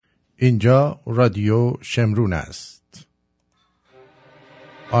اینجا رادیو شمرون است.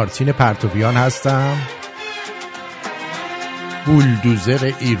 آرتین پرتویان هستم،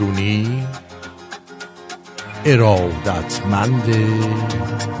 بولدوزر ایرونی، ارادتمند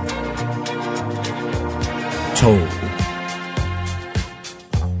تو.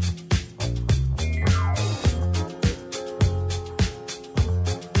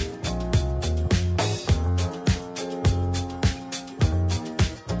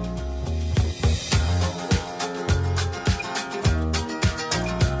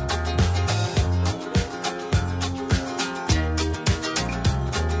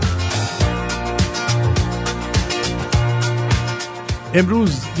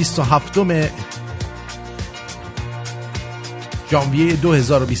 امروز 27 ژانویه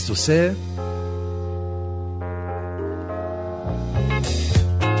 2023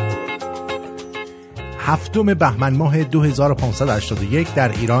 هفتم بهمن ماه 2581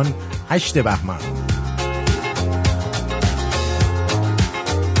 در ایران 8 بهمن.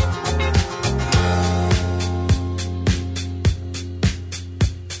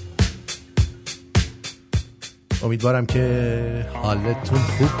 امیدوارم که حالتون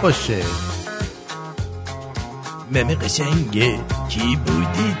خوب باشه. ممه قشنگه کی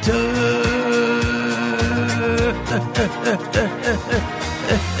بودی تو؟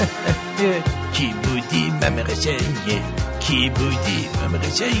 کی بودی ممه قشنگه؟ کی بودی ممه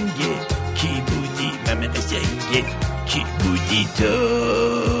قشنگه؟ کی بودی ممه قشنگه؟ کی بودی تو؟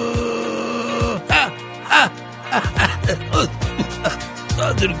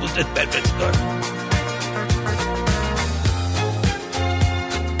 قادر قدرت پروردگار.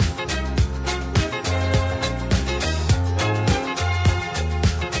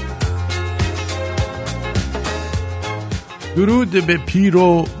 درود به پیر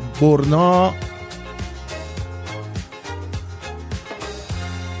و برنا.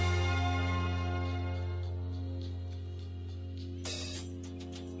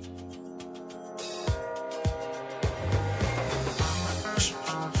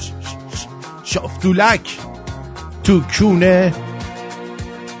 شافتولک تو کونه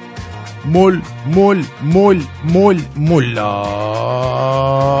مل مل مل مل ملا.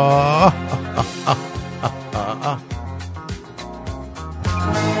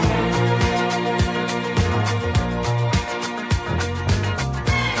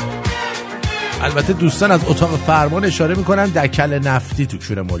 البته دوستان از اتاق فرمان اشاره میکنن دکل نفتی تو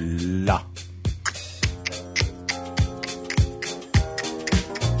کونه ملا.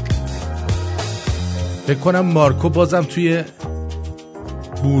 فکر کنم مارکو بازم توی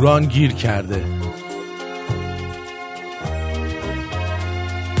بوران گیر کرده.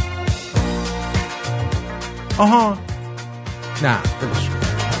 آها نه بلش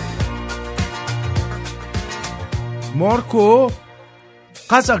مارکو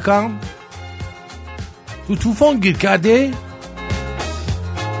قزاقم تو طوفان گیر کرده.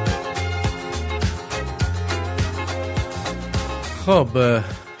 خب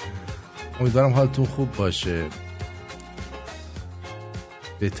امیدوارم حالتون خوب باشه.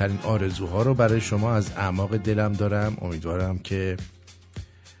 بهترین آرزوها رو برای شما از اعماق دلم دارم. امیدوارم که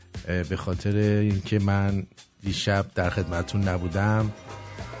به خاطر اینکه من دیشب در خدمتون نبودم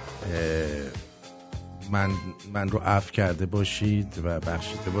من رو عفو کرده باشید و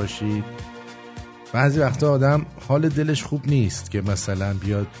بخشیده باشید. بعضی وقتا آدم حال دلش خوب نیست که مثلا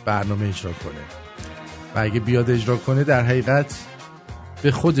بیاد برنامه اجرا کنه و اگه بیاد اجرا کنه در حقیقت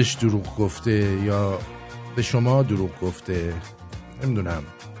به خودش دروغ گفته یا به شما دروغ گفته. نمیدونم،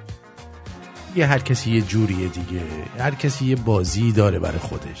 یه هر کسی یه جوریه دیگه، هر کسی یه بازی داره برای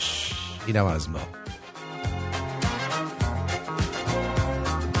خودش. اینم از ما.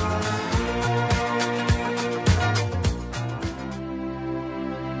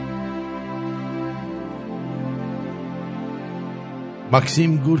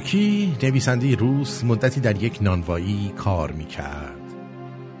 ماکسیم گورکی نویسنده روس مدتی در یک نانوایی کار میکرد.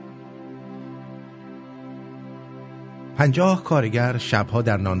 50 کارگر شبها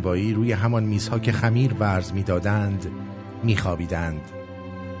در نانوایی روی همان میزها که خمیر ورز میدادند میخوابیدند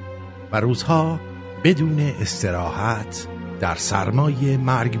و روزها بدون استراحت در سرمای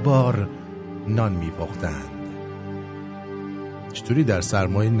مرگبار نان میپختند. چطوری در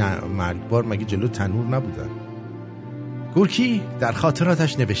سرمای مرگبار؟ مگه جلو تنور نبودن؟ گورکی در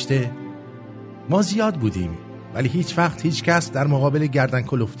خاطراتش نوشته ما زیاد بودیم ولی هیچ وقت هیچ کس در مقابل گردن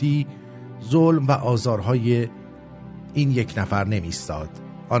کلفتی، ظلم و آزارهای این یک نفر نمیستاد.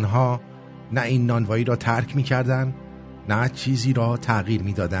 آنها نه این نانوایی را ترک می‌کردند، نه چیزی را تغییر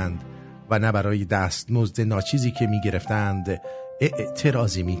می‌دادند و نه برای دستمزد ناچیزی که می‌گرفتند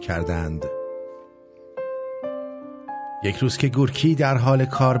اعتراضی می‌کردند. یک روز که گورکی در حال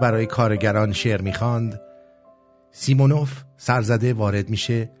کار برای کارگران شعر می‌خواند، سیمونوف سرزده وارد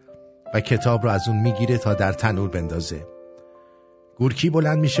میشه و کتاب رو از اون میگیره تا در تنور بندازه. گورکی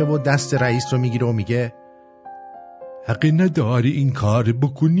بلند میشه و دست رئیس رو میگیره و میگه حقی نداری این کار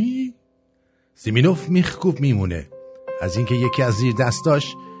بکنی؟ سیمونوف میخکوب میمونه از اینکه یکی از زیر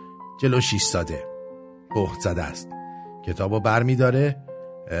دستاش جلوش ایستاده، بهت زده است. کتابو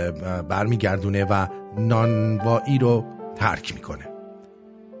برمیگردونه و نانوایی رو ترک میکنه.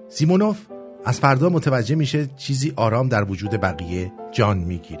 سیمونوف از فردا متوجه میشه چیزی آرام در وجود بقیه جان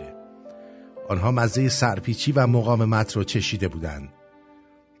میگیره. آنها مزه سرپیچی و مقاومت رو چشیده بودن.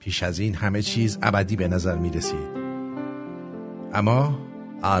 پیش از این همه چیز ابدی به نظر میرسید، اما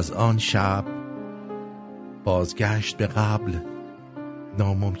از آن شب بازگشت به قبل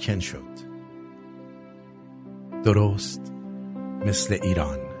ناممکن شد. درست مثل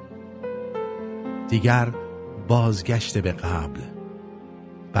ایران، دیگر بازگشت به قبل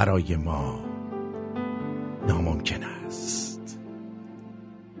برای ما ناممکن است.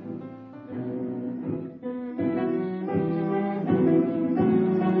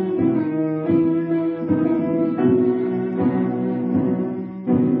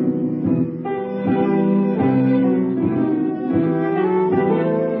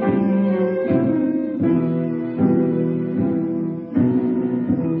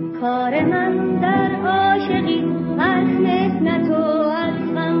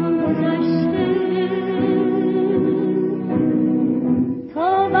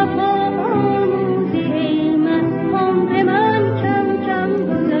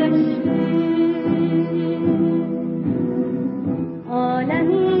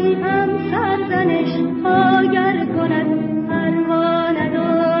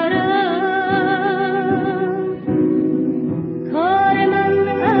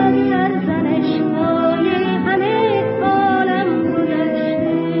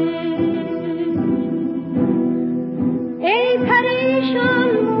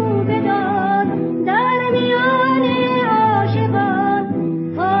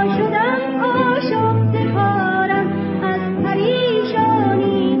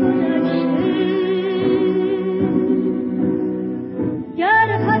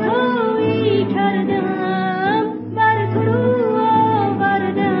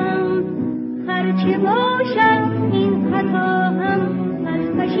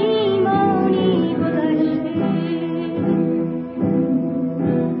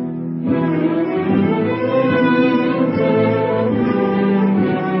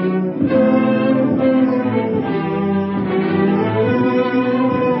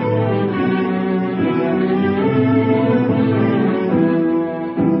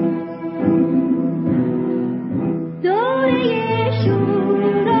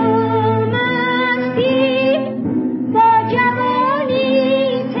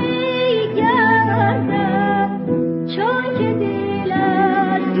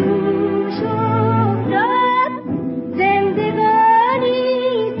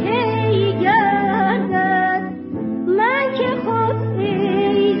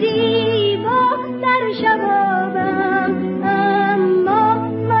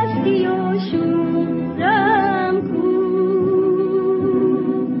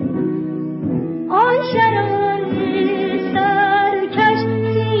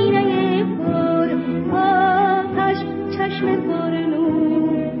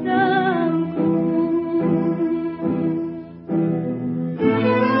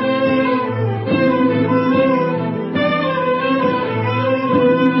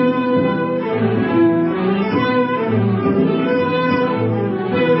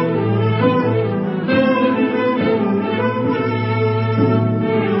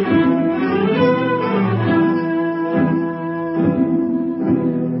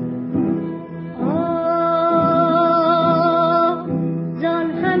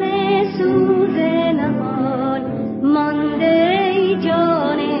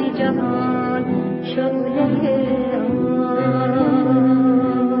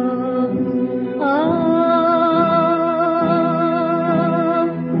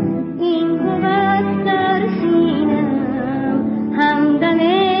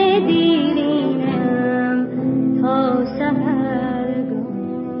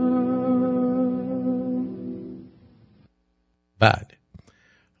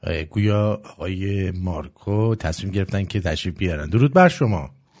 گویا آقای مارکو تصمیم گرفتن که تشریف بیارن. درود بر شما.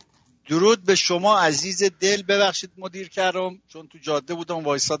 درود به شما عزیز دل. ببخشید مدیر کردم چون تو جاده بودم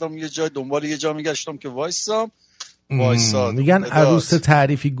وایسادم یه جای دنبال یه جا میگشتم که وایسادم. میگن عروس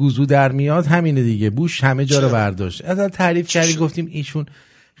تعریفی گوزو در میاد، همینه دیگه. بوش همه جا رو برداشت. از تعریف کردی گفتیم ایشون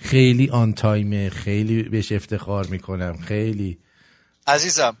خیلی آن تایمه، خیلی بهش افتخار میکنم، خیلی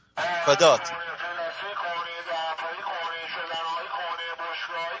عزیزم فدات.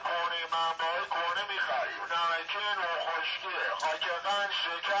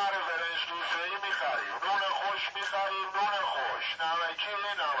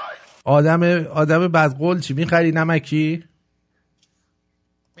 آدم بدقول چی میخری؟ نمکی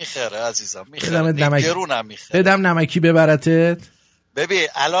میخره عزیزم، میخره، گرونم میخره. بدم نمکی ببرتت. ببین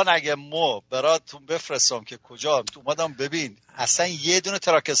الان اگه براتون بفرستم که کجا تو اومدم، ببین اصلا یه دونه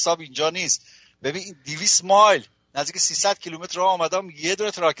تراکستاب اینجا نیست. ببین 200 مایل نزدیک 300 کیلومتر راه اومدم، یه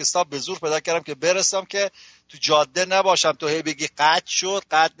دونه تراکستاب به زور پیدا کردم که برسم که تو جاده نباشم تو هی بگی قطع شد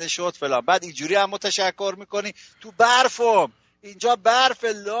قطع نشد فلان. بعد اینجوری هم تشکر میکنی تو برفم، اینجا برف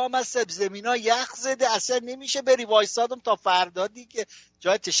لام سبز زمینا یخ زده، اصلا نمیشه بری. وایسادم تا فردا دیگه.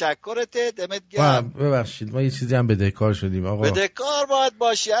 جای تشکرته، دمت گرم. ببخشید ما یه چیزی هم بدهکار شدیم آقا. بدهکار باید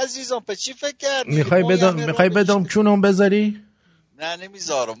باشی عزیزم، په چی فکر کردی؟ میخوای بدم کونم بذاری؟ نه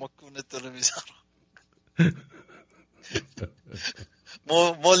نمیذارم، ما کونتو نمیذارم.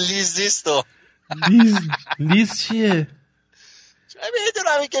 ما لیز نیستو. لیز چیه؟ چه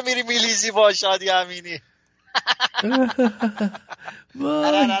میدونم که میری میلیزی با شادی همینی.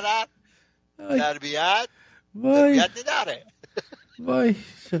 تربیت نداره. وای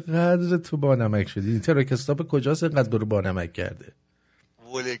چقدر تو با نمک شدی. این تراکستاپ کجاست اینقدر برو با نمک کرده؟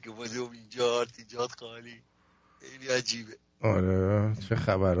 وله که بودم اینجا آرتینجات خالی، خیلی عجیبه. آره چه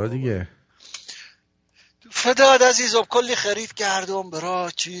خبرها دیگه. فداد عزیزم کلی خرید کردم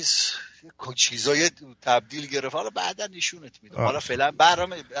برای چیزای تبدیل گرفت، حالا بعدا نشونت میدم. حالا فعلا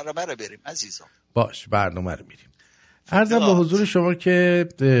برنامه رو بریم عزیزم. باش برنامه رو میریم. عرضم به حضور شما که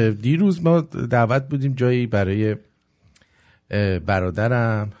دیروز ما دعوت بودیم جایی برای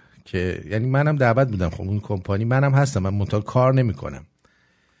برادرم، که یعنی منم دعوت بودم. خب اون کمپانی منم هستم، من منتها کار نمی کنم.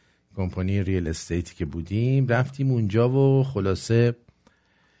 کمپانی ریل استیتی که بودیم رفتیم اونجا و خلاصه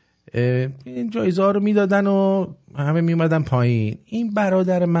این جایزه ها رو میدادن و همه میومدن پایین. این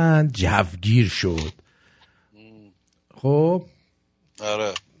برادر من جوگیر شد. خب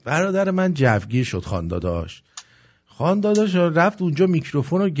آره برادر من جوگیر شد. خانداداش رفت اونجا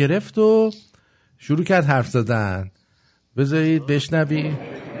میکروفون رو گرفت و شروع کرد حرف زدن. بذارید بشنوی.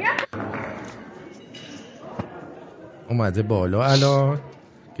 اومده بالا الان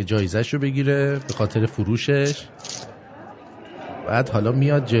که جایزش رو بگیره به خاطر فروشش. بعد حالا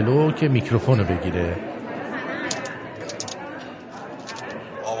میاد جلو که میکروفون رو بگیره.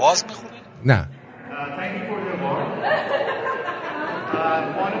 آواز میخونی؟ نه.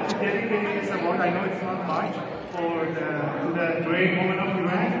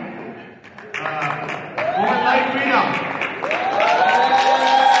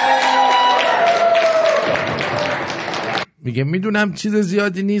 میگه میدونم چیز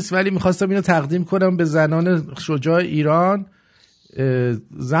زیادی نیست ولی میخواستم اینو تقدیم کنم به زنان شجاع ایران.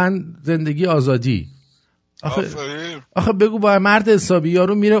 زن زندگی آزادی. آخه بگو با مرد حسابی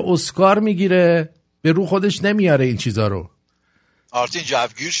یارو میره اسکار میگیره به رو خودش نمیاره این چیزا رو. آرتین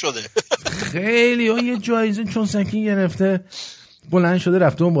جوگیر شده. خیلی یه جایزه چون سکین گرفته بلند شده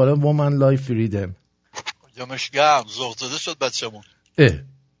رفته اون بالا وومن لایف فریدم. جمش گرم زغ زده شد بچه‌مون.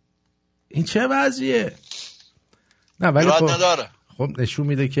 این چه وضعیه؟ نه ولی خب نشون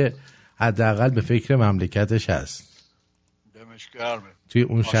میده که حداقل به فکر مملکتش هست. دمش گرمه. توی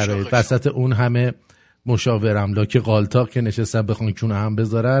اون شرایط وسط اون همه مشاور املاک قالتاق که نشستن بخوان کونه هم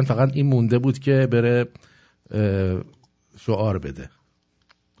بذارن، فقط این مونده بود که بره شعار بده.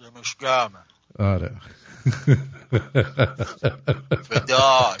 دمش گرمه. آره.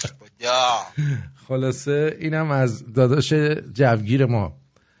 فداش. خلاصه اینم از داداش جوگیر ما.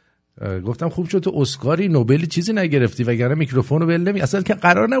 گفتم خوب شد تو اسکاری نوبلی چیزی نگرفتی وگرنه میکروفون رو ول نمی. اصلا که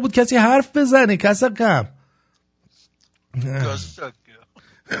قرار نبود کسی حرف بزنه. کسا کم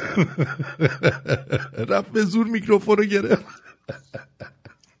رفت به زور میکروفون رو گرفت.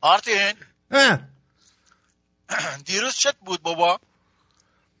 آرتین دیروز چت بود بابا؟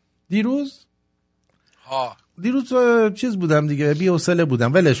 دیروز چیز بودم دیگه، بی حوصله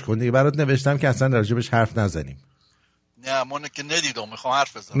بودم. ولش کن دیگه، برات نوشتم که اصلا راجبش حرف نزنیم. نه من که ندیدم، میخوام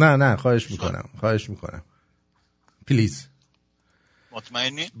حرف بزنم. نه خواهش میکنم پلیز.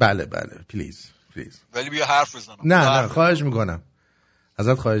 مطمئنی؟ بله پلیز. ولی بیا حرف بزنم. نه خواهش میکنم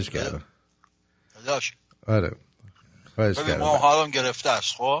ازت، خواهش کردم. داداش آره خواهش کردم. ما حالم گرفته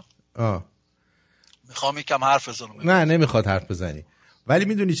است. خب میخوام یکم حرف بزنم. نه نمیخواد حرف بزنی، ولی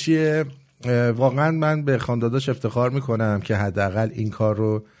میدونی چیه، واقعا من به خانداداش افتخار میکنم که حداقل این کار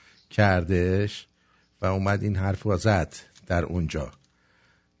رو کردش و اومد این حرف رو زد در اونجا،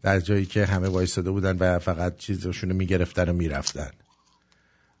 در جایی که همه وایساده بودن و فقط چیزشون رو میگرفتن و میرفتن.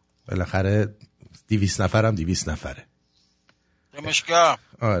 بالاخره 200 نفرم 200 نفره. دمشکم.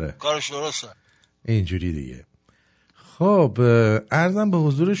 آره کارش درسته. اینجوری دیگه. خب عرضم به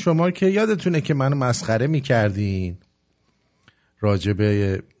حضور شما که یادتونه که منو مسخره میکردین راجع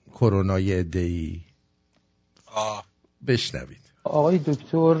به کرونای عده‌ای. بشنوید. آقای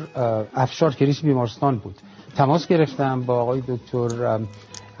دکتر افشار که رئیس بیمارستان بود، تماس گرفتم با آقای دکتر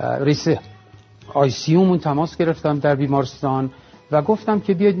رئیس آیسیومون، تماس گرفتم در بیمارستان و گفتم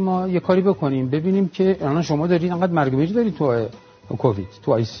که بیاید ما یه کاری بکنیم ببینیم که الان شما دارید انقدر مرگ و میر دارید تو کووید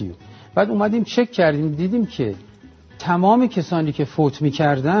تو آیسیو. بعد اومدیم چک کردیم دیدیم که تمام کسانی که فوت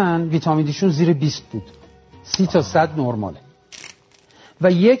می‌کردن ویتامین دیشون زیر 20 بود. 30 تا 100 نرماله.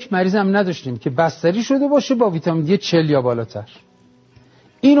 و یک مریض هم نداشتیم که بستری شده باشه با ویتامین دی 40 یا بالاتر.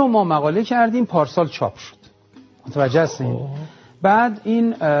 اینو ما مقاله کردیم، پارسال چاپ شد. متوجه هستین؟ بعد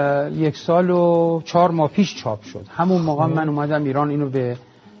این 1 سال و 4 ماه پیش چاپ شد. همون موقع من اومدم ایران، اینو به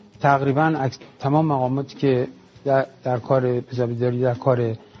تقریبا تمام مقاماتی که در کار پزشکی در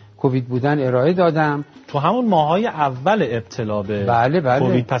کار کووید بودن ارائه دادم. تو همون ماهای اول ابتلا به بله.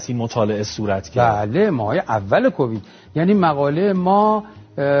 کووید پس این مطالعه صورت گرفت. بله ماهای اول کووید. یعنی مقاله ما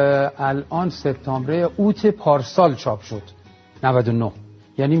الان سپتامبر اوت پارسال چاپ شد 99.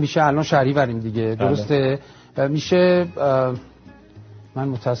 یعنی میشه الان شهریوریم دیگه. درسته؟ میشه من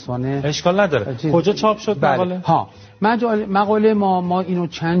متاسفانه اشکال نداره. کجا چاپ شد مقاله؟ ها مقاله ما اینو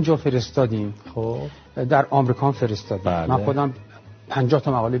چند جا فرستادیم. خب در آمریکا فرستادیم. بله. من خودم 50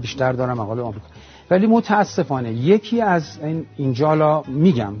 تا مقاله بیشتر دارم مقاله آمریکا. ولی متاسفانه یکی از اینجا حالا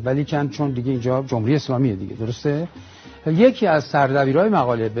میگم ولی چون دیگه اینجا جمهوری اسلامیه دیگه، درسته؟ یکی از سردبیرای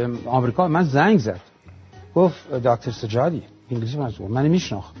مقاله به آمریکا من زنگ زد، گفت دکتر سجادی، انگلیسی من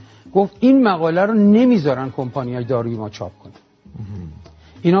میشناخت، گفت این مقاله رو نمیذارن کمپانیای دارویی ما چاپ کنه.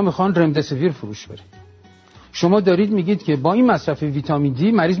 اینا میخوان رمدسیویر فروش بره. شما دارید میگید که با این مصرف ویتامین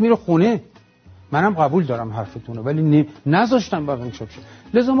دی مریض میره خونه. منم قبول دارم حرفتون رو، ولی نذاشتن باقی چاپ شه.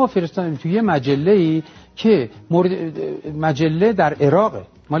 لذا ما فرستادیم توی یه مجله‌ای که مجله در عراق،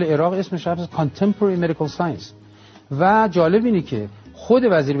 مال عراق، اسمش هست Contemporary Medical Science. و جالب اینه که خود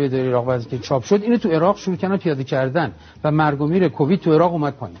وزیر بهداشت عراق وقتی که چاپ شد اینو تو عراق شروع کردن پیاده کردن و مرگ و میر کووید تو عراق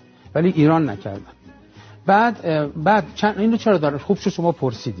اومد پایین، ولی ایران نکردن. بعد چند اینو چرا داره خوب شد شما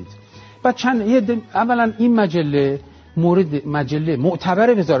پرسیدید. بعد اولا این مجله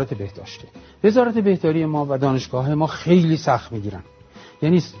معتبر وزارت بهداشته. وزارت بهداری ما و دانشگاه ما خیلی سخت میگیرن.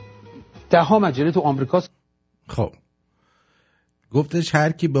 یعنی 10 مجله تو آمریکا. خب گفتش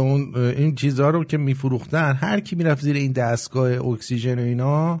هر کی به اون این چیزا رو که میفروختن، هر کی میرفت زیر این دستگاه اکسیژن و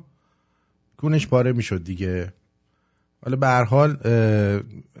اینا گونش پاره میشد دیگه. حالا به هر حال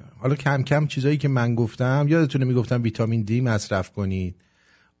حالا کم کم چیزایی که من گفتم، یادتونه میگفتم ویتامین دی مصرف کنید،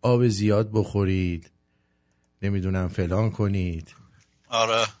 آب زیاد بخورید، نمیدونم فلان کنید.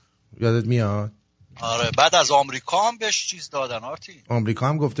 آره یادت میاد؟ آره بعد از آمریکا هم بهش چیز دادن آرتین. آمریکا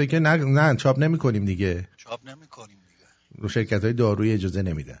هم گفته که نه چاپ نمی‌کنیم دیگه. چاپ نمی‌کنیم دیگه. رو شرکت‌های دارویی اجازه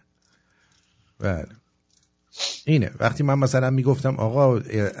نمیدن. بله. اینه وقتی من مثلا میگفتم آقا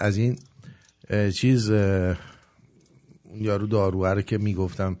از این چیز یارو داروه رو که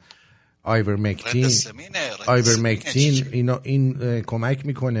میگفتم آیورمکتین این کمک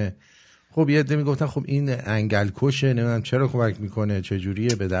میکنه. خب یه عده میگفتن خب این انگل کشه، نمیدونم چرا کمک میکنه، چه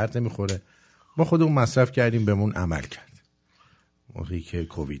جوریه، به درد نمیخوره. ما خودمون مصرف کردیم بهمون عمل کرد موقعی که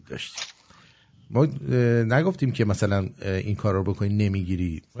کووید داشتیم. ما نگفتیم که مثلا این کار رو بکنید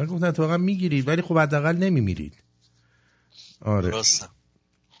نمیگیرید، ما گفتن اتفاقا میگیرید ولی خب حداقل نمیمیرید. آره درسته.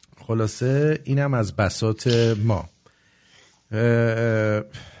 خلاصه اینم از بساط ما.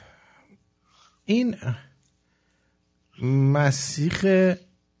 این مسیخ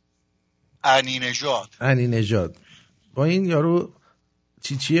انی نژاد با این یارو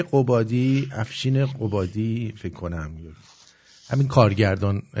چیچی قبادی، افشین قبادی فکر کنم، همین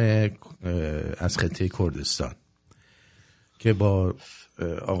کارگردان از خطه کردستان که با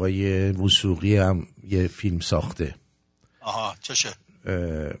آقای وثوقی هم یه فیلم ساخته. آها چشه؟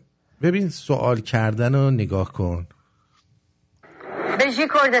 ببین سوال کردن رو نگاه کن. بژی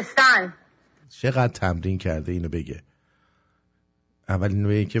کردستان چقدر تمرین کرده اینو بگه. اول اینو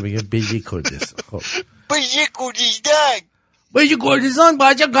بگه که بگه بژی کردستان. خب بژی کردستان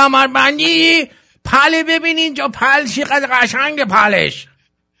باشه کمربندی پله. ببین اینجا پل چقدر قشنگ پلش.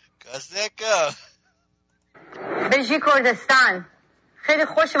 بژی کردستان خیلی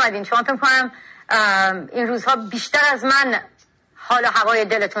خوش اومدین. شما فکر کنم این روزها بیشتر از من حال و هوای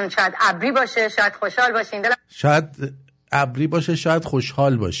دلتون شاید ابری باشه، شاید خوشحال باشین. شاید ابری باشه، شاید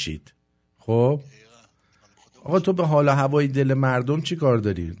خوشحال باشید. خب آقا تو به حال و هوای دل مردم چی کار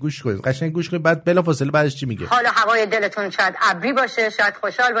داری؟ گوش کنید، قشنگ گوش کنید، بعد بلافاصله بعدش چی میگه. حال و هوای دلتون شاید ابری باشه، شاید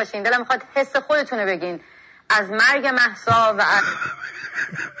خوشحال باشین، دلم میخواد حس خودتون رو بگین از مرگ مهسا و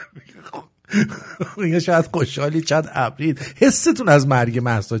میگه شاید خوشحالی، شاید ابری. حستون از مرگ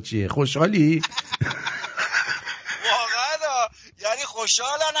مهسا چیه؟ خوشحالی؟ واقعا یعنی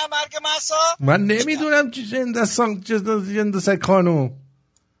خوشحالن هم مرگ مهسا؟ من نمیدونم چی جندسک خانوم.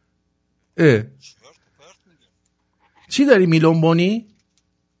 چی داری میلون بونی؟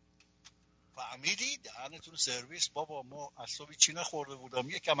 فهمیدی؟ دهنتون سرویس بابا، ما اصابی چی نخورده بودم،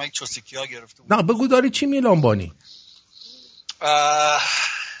 یکم این چوسیکی ها گرفته بودم. نه بگو داری چی میلون بونی؟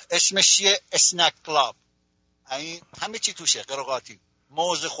 اسمش چیه؟ اسنک کلاب. این همه چی توشه، قرقاتی،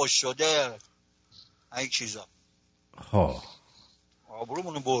 موز خوش شده، این چیزا. ها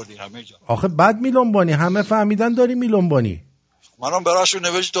آبرومونو بردی همه جا. آخه بد میلون بونی، همه فهمیدن داری میلون بونی. منم براشون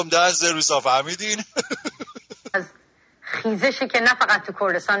نوشتم 10 سرویسا، فهمیدین؟ از خیزشی که نه فقط تو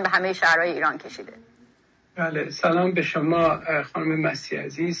کردستان به همه شهرهای ایران کشیده. بله، سلام به شما خانم مسیح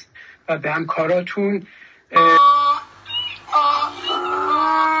عزیز و به همکاراتون.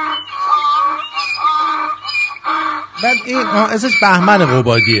 بعد این اسمش بهمن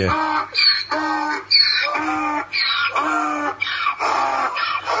قبادیه.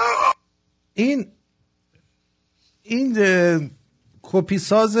 این کپی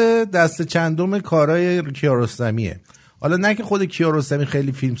ساز دست چندم کارهای کیارستمیه. حالا نه که خود کیارستمی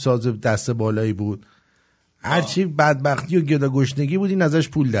خیلی فیلم ساز دست بالایی بود، هرچی بدبختی و گداگشنگی بود این ازش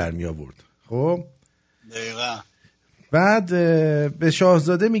پول در می آورد. خب دقیقا. بعد به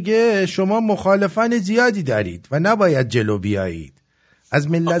شاهزاده میگه شما مخالفان زیادی دارید و نباید جلو بیایید.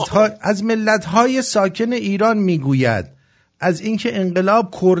 از ملت‌های ساکن ایران میگوید از اینکه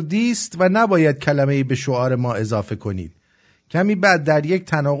انقلاب کردی است و نباید کلمه‌ای به شعار ما اضافه کنید. کمی بعد در یک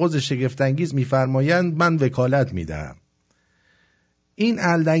تناقض شگفت‌انگیز میفرمایند من وکالت میدهم. این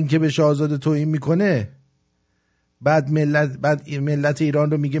الدنگ که به شاهزاده توهین میکنه، بعد ملت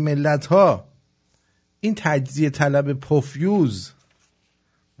ایران رو میگه ملت‌ها. این تجزیه طلب پفیوز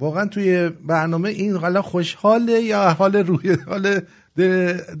واقعا توی برنامه این حالا خوشحاله یا حال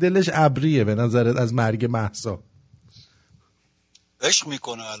دلش ابریه به نظرت از مرگ مهسا؟ عشق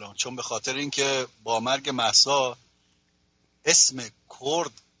میکنه الان، چون به خاطر اینکه با مرگ مهسا اسم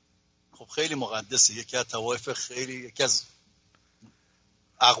کرد خب خیلی مقدسه، یکی از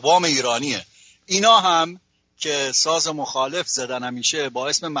اقوام ایرانیه. اینا هم که ساز مخالف زدن همیشه با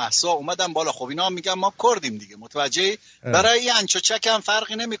اسم مهسا اومدن بالا. خب اینا هم میگن ما کردیم دیگه، متوجهی؟ برای این انچوچک هم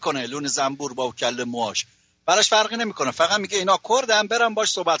فرقی نمیکنه، لون زنبور با کله موهاش براش فرقی نمیکنه، فقط میگه اینا کردن برام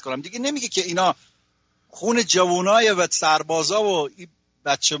باش صحبت کنم دیگه. نمیگه که اینا خون جوانای و سربازا و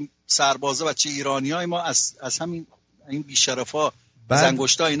بچه ایرانیای ما از همین این بی‌شرفا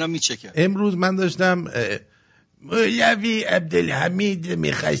زنگشتا اینا میچکه. امروز من داشتم مولوی عبدالحمید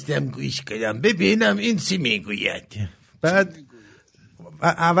میخواستم گوش کنم ببینم این چی میگوید. بعد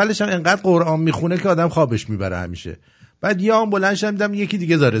اولش هم انقدر قرآن میخونه که آدم خوابش میبره همیشه. بعد یا هم بلند شدم دیدم یکی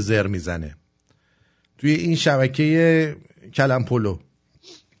دیگه داره زر میزنه توی این شبکه کلم پلو.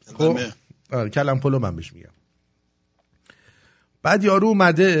 خب کلم پلو من بهش میگم. بعد یارو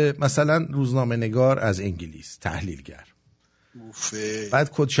اومده مثلا روزنامه نگار از انگلیس، تحلیلگر،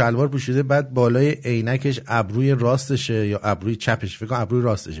 بعد کت شلوار پوشیده، بعد بالای عینکش ابروی راستشه یا ابروی چپش، فکر کنم ابروی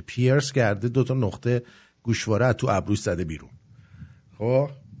راستشه، پیرس کرده، 2 نقطه گوشواره تو ابروش زده بیرون. خب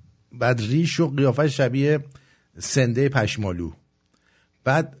بعد ریش و قیافه شبیه سنده پشمالو.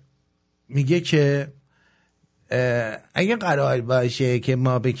 بعد میگه که اگه قرار باشه که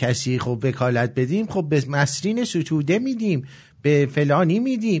ما به کسی خب وکالت بدیم، خب به مسرین ستوده میدیم، به فلانی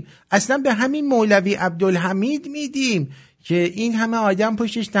میدیم، اصلا به همین مولوی عبدالحمید میدیم که این همه آدم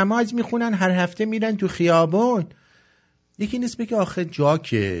پشتش نماز میخونن، هر هفته میرن تو خیابون. یکی نیست بگه آخه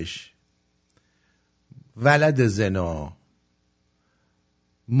جاکش، ولد زنا،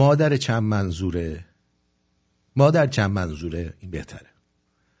 مادر چند منظوره این بهتره.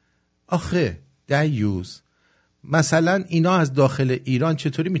 آخه دیوز مثلا اینا از داخل ایران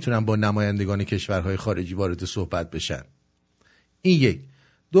چطوری میتونن با نمایندگان کشورهای خارجی وارد صحبت بشن؟ این یک.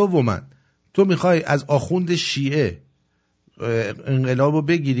 دوما تو میخوای از آخوند شیعه انقلابو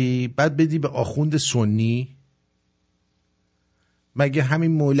بگیری بعد بدی به آخوند سنی؟ مگه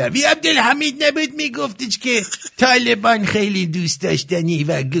همین مولوی عبدالحمید نبود میگفتش که طالبان خیلی دوست داشتنی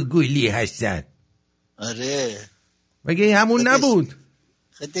و گوگولی هستن؟ آره مگه این همون نبود؟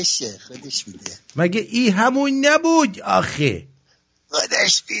 خودش میده. مگه این همون نبود آخه؟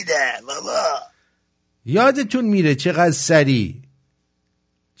 خودش میده بابا. یادتون میره چرا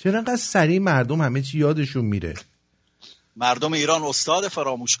انقدر سریع مردم همه چی یادشون میره؟ مردم ایران استاد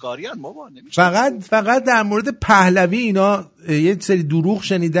فراموشکاری ان بابا. فقط در مورد پهلوی اینا یه سری دروغ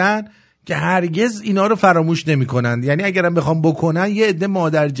شنیدن که هرگز اینا رو فراموش نمی‌کنن. یعنی اگرم بخوام بکنن یه عده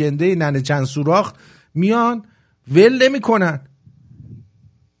مادر جنده ننه چند سوراخ میان ول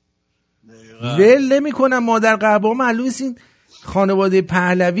نمی‌کنن مادر قبا. معلومه این خانواده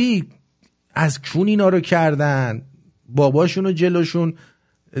پهلوی از کون اینا رو کردن، باباشون رو جلوشون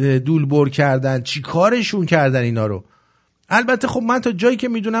دولبر کردن، چی کارشون کردن اینا رو. البته خب من تا جایی که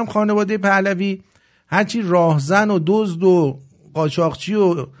میدونم خانواده پهلوی هرچی راهزن و دزد و قاچاقچی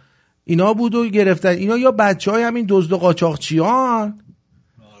و اینا بود و گرفتن. اینا یا بچه های همین دزد و قاچاقچی هان،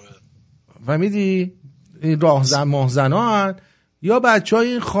 فهمیدی؟ این راهزن ماهزن هان، یا بچه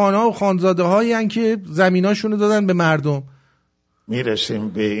های این خانه و خانزاده هایی هن که زمیناشون رو دادن به مردم. میرسیم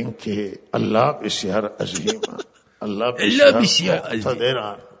به این که الله بسیار عظیمه، الله بسیار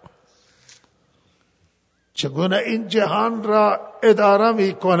مقتدران. چگونه این جهان را اداره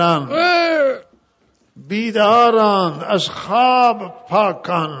می کنند، بیداران، از خواب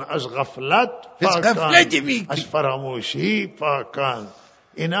پاکان، از غفلت پاکان، از فراموشی پاکان.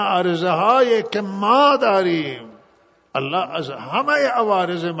 این عارضه هایی که ما داریم الله از همه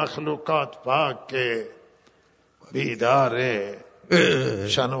عوارض مخلوقات پاک بیداره.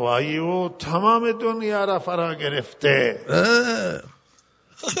 شنوایی و تمام دنیا را فرا گرفته،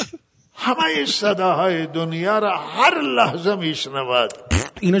 همه صداهای دنیا را هر لحظه میشنود.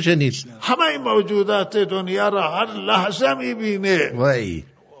 اینو شنید؟ همه موجودات دنیا را هر لحظه میبینه. وای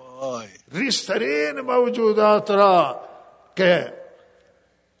ریسترین موجودات را که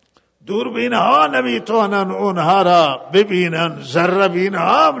دوربین ها نمیتونن اونها را ببینن، ذره بین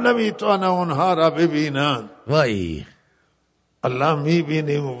ها نمیتونن اونها را ببینن. وای الله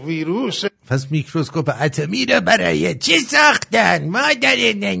میبینیم ویروس. پس میکروسکوپ اتمی را برای چی ساختن؟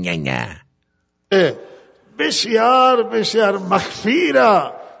 مادر نه بسیار بسیار مخفی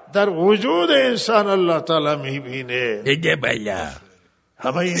را در وجود انسان الله تعالی میبینه. ده بلا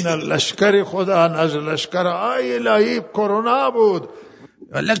همه این لشکر خدا از لشکرهای الهی کرونا بود.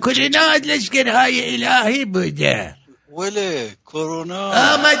 والا کرونا از لشکرهای الهی بوده. ولی کرونا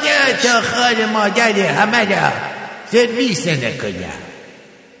آمده تا خال مادر همه را سرویس نکنه.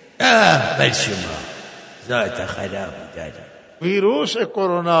 بر شما ذات خرابی داری. ویروس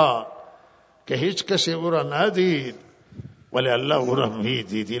کرونا که هیچ کسی او را ندید ولی الله او را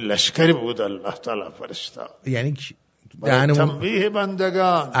میدید. لشکری بود الله تعالی فرشته. یعنی تنبیه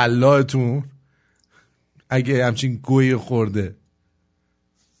بندگان اللهتون اگه همچین گوی خورده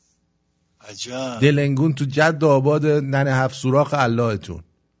عجب دلنگون تو جد آباد ننه هفت سوراخ اللهتون،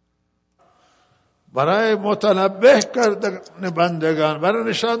 برای متنبه کردن بندگان، برای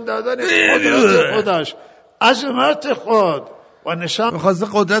نشان دادن قدرت خودش، عظمت خود و نشان. می‌خواسته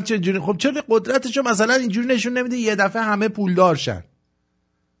قدرت چجوری؟ خب چرا قدرتشو مثلا اینجوری نشون نمیده یه دفعه همه پولدار شن؟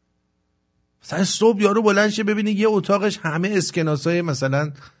 مثلا صبح یارو بلند شه ببینی یه اتاقش همه اسکناسای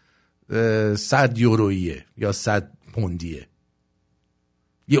مثلا 100 یورویه یا 100 پوندیه،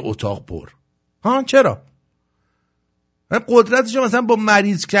 یه اتاق پر. ها چرا؟ قدرتشو مثلا با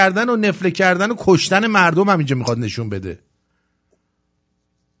مریض کردن و نفله کردن و کشتن مردم همینجا میخواد نشون بده.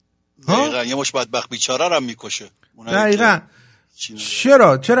 دقیقا یه مش بدبخت بیچاره رو هم میکشه. دقیقا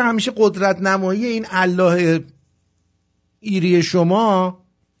چرا همیشه قدرت نمایی این الله ایری شما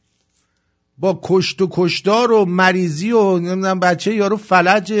با کشت و کشتار و مریضی و نمیدونم بچه یارو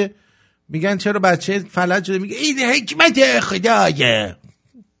فلج، میگن چرا بچه فلج؟ میگه این حکمت خدایه.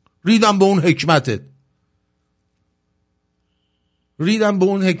 ریدم به اون حکمتت، ریدم به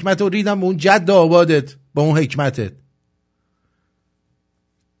اون حکمت و ریدم به اون جد آبادت با اون حکمتت.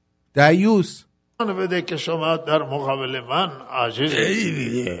 دیوس بده که شما در مقابل من عاجز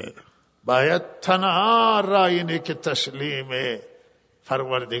باید تنها راه اینه که تسلیم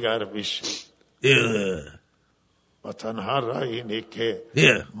پروردگار بشید و تنها راه اینه که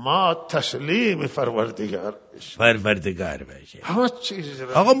ما تسلیم پروردگار بشیم. همه چیز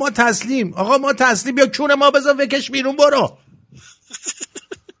را آقا ما تسلیم یا چون ما بذار وکش بیرون برو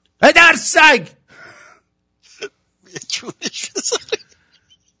در سگ چونش بذار.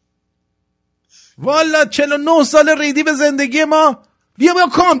 والا 49 سال ریدی به زندگی ما. بیا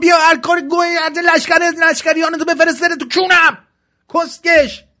هر کار گوی از لشکریانتو بفرسته تو چونم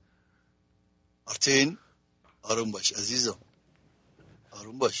کسکش. آرتین آروم باش عزیزم،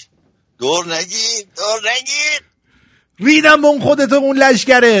 آروم باش، دور نگیر ریدم به اون خودت و اون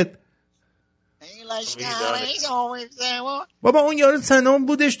لشکرت. بابا اون یارو سنام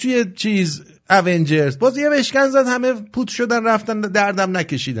بودش توی چیز اونجرز، باز یه بشکن زد همه پوت شدن رفتن دردم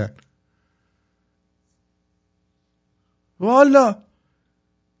نکشیدن. والا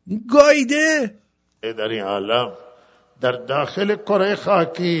گایده در این عالم در داخل کره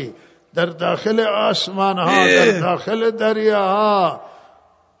خاکی، در داخل آسمان ها، در داخل دریاها،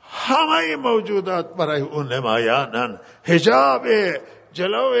 همه موجودات برای اون نمایانن. حجاب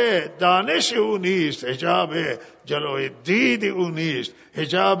جلوی دانش او نیست، حجاب جلوی دید او نیست،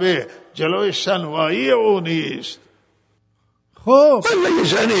 حجاب جلوی شنوایی او نیست. خب ولی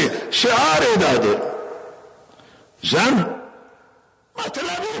زنی شعار داده، زن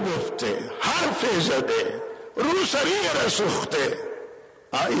مطلبی گفته، حرف زده، روسری رسوخته.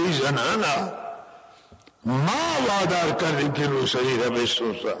 ای زنانا ما وادار کردیم که روسری را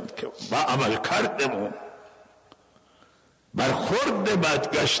بسوزند که با عمل کردمون برخورد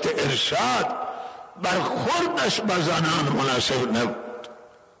بدگشت ارشاد برخوردش با زنان مناسب نبود.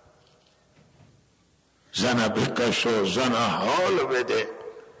 زن بکش و زن حال بده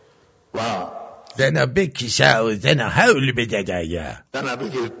و زن بکشه و زن حول بده دایا زن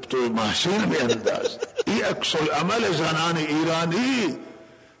بگیر توی محصول بینداز. این عکس العمل زنان ایرانی.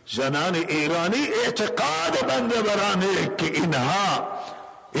 زنان ایرانی اعتقاد بنده برانه که اینها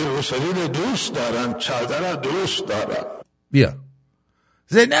این روسری را دوست دارن، چادر را دوست دارن. بیا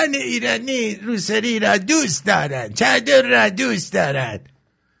زنان ایرانی روسری را دوست دارن، چادر را دوست دارن.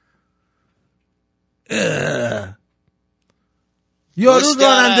 یارو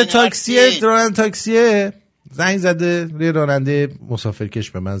راننده تاکسیه زنگ زده، راننده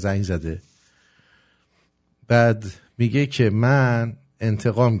مسافرکش به من زنگ زده، بعد میگه که من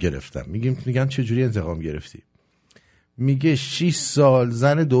انتقام گرفتم. میگم چجوری انتقام گرفتی؟ میگه 6 سال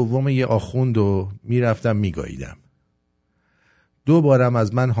زن دوم یه آخوندو میرفتم میگاییدم، 2 بارم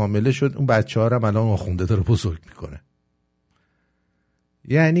از من حامله شد، اون بچه هارم الان آخونده داره بزرگ میکنه.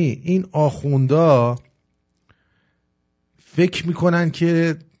 یعنی این آخوندا فکر میکنن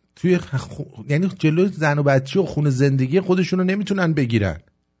که توی یعنی جلوی زن و بچه و خون زندگی خودشونو نمیتونن بگیرن.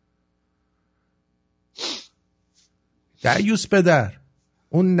 دعیوس پدر،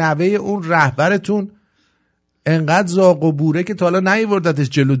 اون نوه اون رهبرتون انقدر زاغ و بوره که تا حالا نیوردتش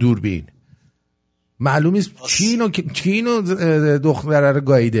جلو دوربین. معلوم نیست چینو دختره رو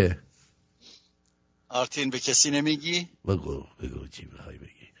گاییده. آرتین به کسی نمیگی؟ بگو چی بخوای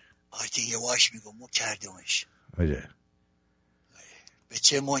بگی. آرتین یه واش میگم ما کردمش. آره. به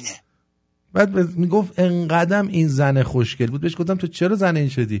چه مونه؟ بعد میگفت انقدرم این زن خوشگل بود، بهش گفتم تو چرا زن این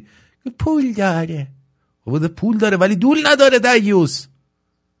شدی؟ پول داره. خب پول داره ولی دول نداره دیوس.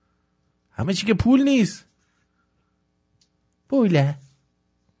 همه چی که پول نیست. پوله.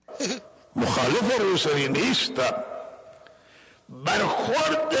 مخالف روسری نیستم،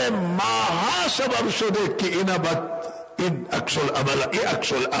 برخورد ماها سبب شده که این عکس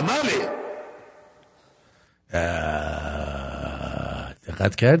العمله.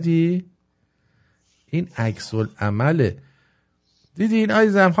 دقت کردی؟ این عکس العمله. دیدین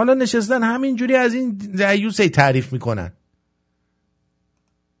عزیزم؟ حالا نشستن همینجوری از این دیوسی تعریف میکنن.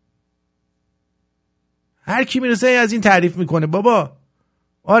 هر کی میرسه از این تعریف میکنه. بابا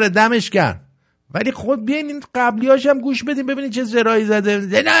آره دمش گرم، ولی خود بیاین این قبلیاش هم گوش بدین ببینید چه زرایی زده.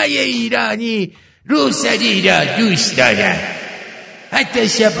 زنای ایرانی روسری را دوست دارن، حتی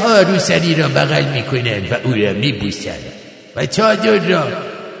شبها روسری را بغل میکنن و او را میبوسن و چادر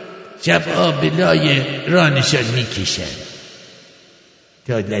را شبها به لای رانشان میکشن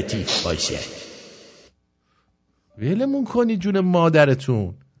تا لطیف باشد. ولمون کنی جون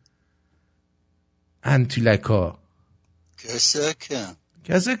مادرتون انتولکا.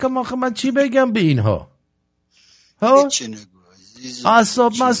 کسه که من چی بگم به اینها؟ ها؟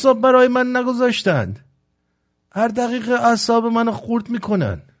 اعصاب برای من نگذاشتند، هر دقیقه اعصاب منو خورد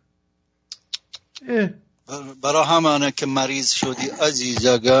میکنن. برای همانه که مریض شدی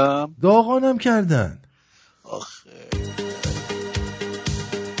عزیزگم داغانم کردن. آخه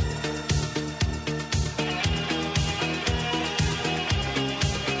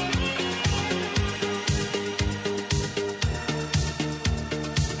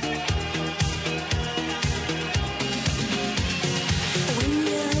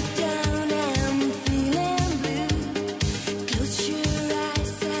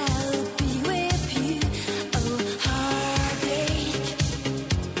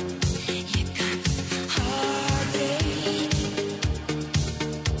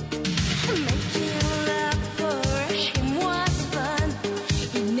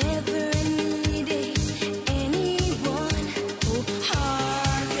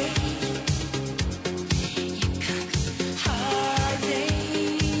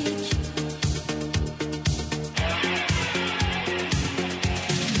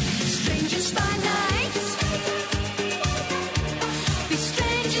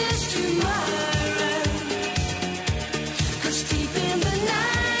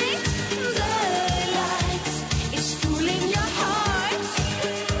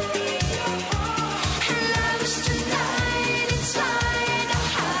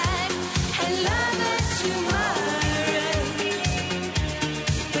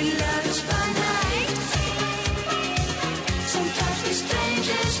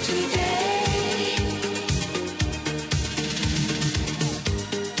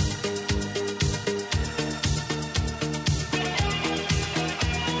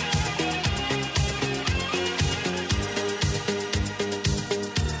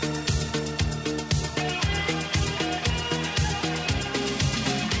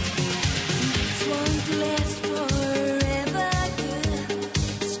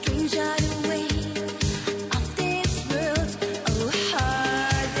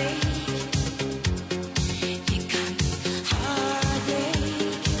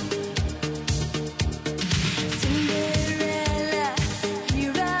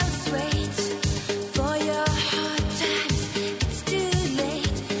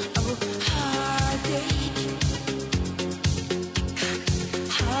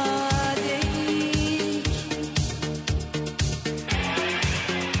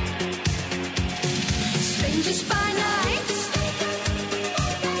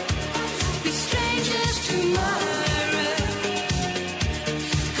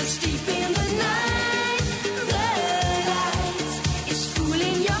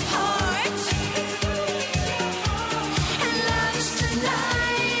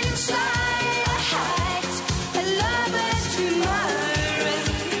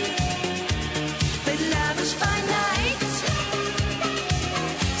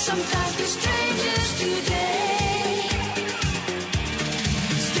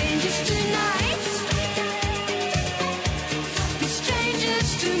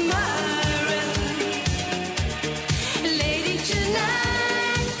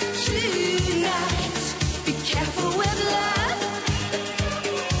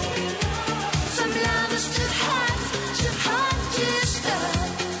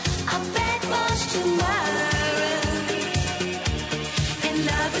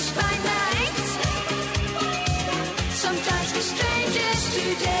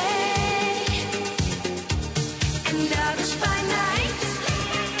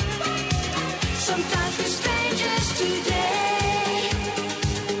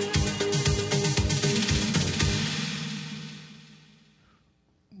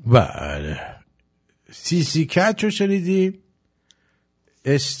بله سیسی کت رو شنیدی؟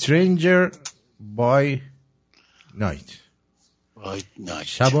 Stranger by Night.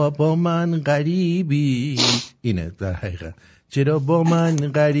 شبا با من غریبی، اینه در حقیقت. چرا با من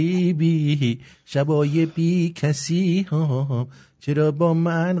غریبی شبای بی کسی ها، چرا با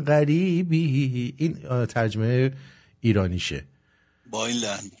من غریبی. این ترجمه ایرانیشه. با این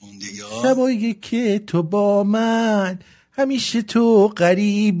لحن موندی ها. شبایی که تو با من همیشه تو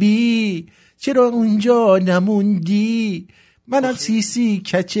غریبی، چرا اونجا نموندی منم سیسی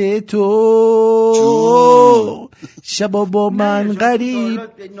کچه تو. شبا با من غریب.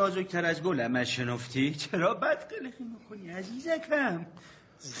 نازکتر از گلم شنفتی، چرا بد قلقی میکنی عزیزکم؟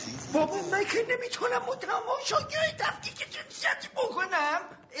 بابا من که نمیتونم تماشاگر تفکیک جنسیتی بکنم.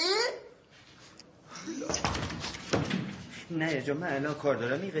 نه جا من الان کار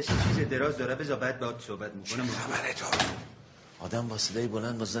دارم، این قصه چیز دراز داره، بذار بعد باهات صحبت میکنم. خبره تو آدم با صدای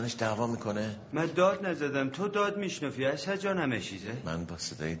بلند با زنش دعوا میکنه؟ من داد نزدم، تو داد میشنفی. اسد جان همه چیزه. من با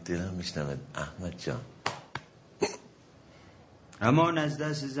صدای دلم میشنم احمد جان. اما از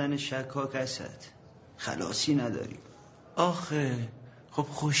دست زن شکاک اسد خلاصی نداری. آخه خب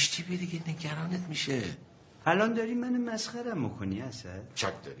خوشتی بی دیگه، نگرانت میشه. الان داری من مسخرم میکنی اسد؟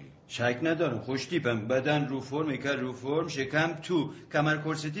 شک داری؟ شک ندارم، خوشتیپم، بدن رو فرم، ایکر رو فرم، شکم تو، کمر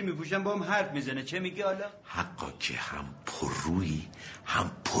کرستی میپوشم، با هم حرف میزنه. چه میگی حالا؟ حقا که هم پررویی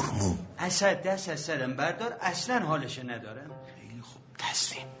هم پرمو. اسد دست از سرم بردار، اصلا حالشه ندارم. خیلی خوب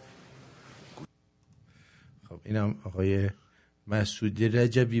تسلیم. خب اینم آقای مسعود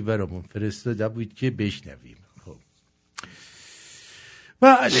رجبی برامون فرستاده بود که بشنویم. خب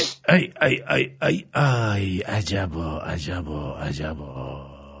بله. ای ای ای ای ای عجبا عجبا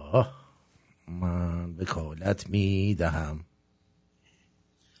عجبا. من وکالت میدهم.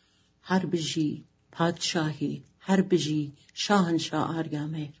 هر بجی پادشاهی، هر بجی شاهنشاه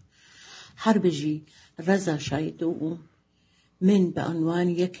آریامر، هر بجی رضا شاه دوم، من به عنوان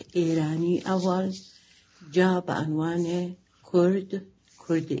یک ایرانی اول جا به عنوان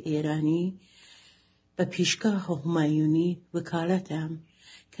کرد ایرانی به پیشگاه همایونی وکالتم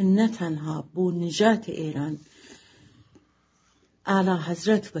که نه تنها بو نجات ایران اعلی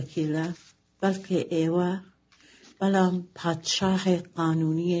حضرت وکیله، بلکه ایوه بلام پادشاه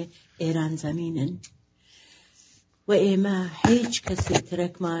قانونی ایران زمینن و ایما هیچ کسی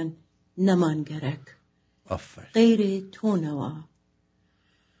ترکمان نمان گرک غیر تونوا.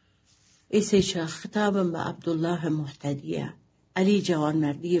 ایسی چه خطابم به عبدالله محتدیه، علی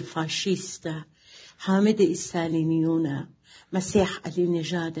جوانمردی فاشیسته، حامد استالینیونه، مسیح علی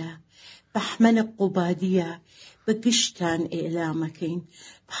نژاده بهمن قوبادیه بگشتان اعلامکین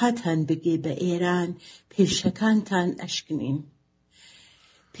پاتان بگی به ایران پیشکانتان اشکنین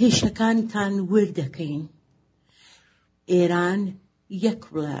پیشکانتان وردکین ایران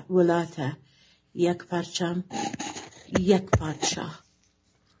یک ولاته یک پرچم یک پادشاه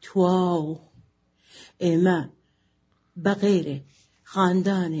تواو اما بغیر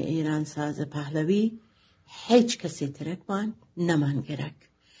خاندان ایران ساز پهلوی هیچ کسی ترکمان نمان گرک.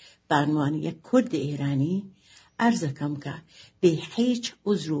 به عنوان یک کرد ایرانی عرض کم که به هیچ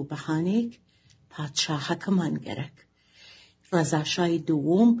عذر و بهانه پادشاه کمان گرک. رضا شاه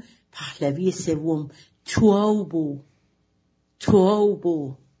دوم پهلوی سوم تواو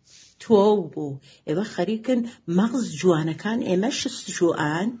بو ایوه خریکن مغز جوانکان ایمه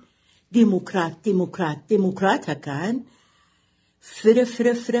شستشوان دموکرات هکن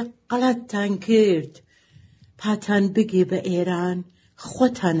فره غلط تان کرد پاتان بگی به ایران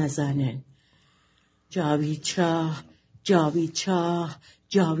خودتا نزانن. جاوید شاه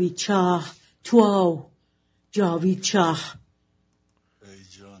تواو جاوید شاه. ای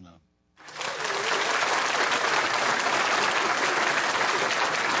جانم.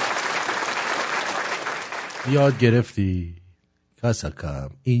 یاد گرفتی کاسکم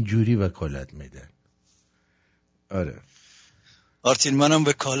اینجوری وکالت میده. آره آرتین منم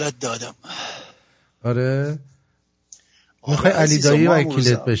وکالت دادم. آره میخوای علی دایی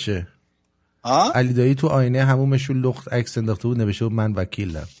وکیلت بشه؟ علی دایی تو آینه همومشون لخت عکس انداخته بود نوشته بود من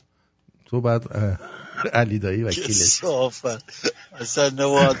وکیلم. تو بعد علی دایی وکیلت. کثافت اصلا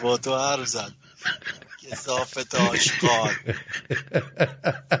نباید با تو حرف زد. کثافت آشقال.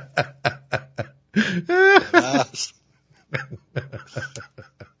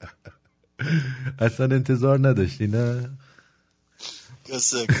 اصلا انتظار نداشتی نه؟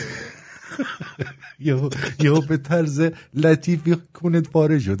 یهو به طرز لطیفی کونت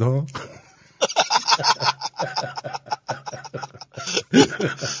پاره شد ها.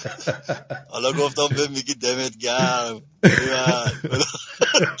 حالا گفتم به میگی دمت گرم.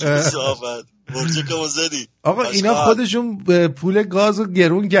 کثافت برجه که زدی. آقا اینا خودشون پول گاز رو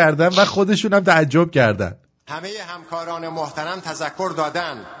گرون کردن و خودشون هم تعجب کردن. همه همکاران محترم تذکر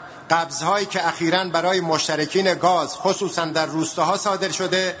دادن قبض‌هایی که اخیراً برای مشترکین گاز خصوصاً در روستاها صادر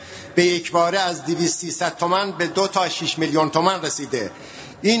شده به یکباره از 200-300 تومان به 2 تا 6 میلیون تومان رسیده.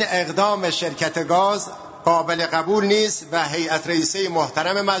 این اقدام شرکت گاز قابل قبول نیست و هیئت رئیسه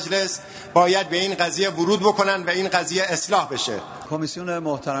محترم مجلس باید به این قضیه ورود بکنن و این قضیه اصلاح بشه. کمیسیون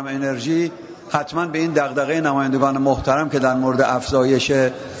محترم انرژی حتما به این دغدغه نمایندگان محترم که در مورد افزایش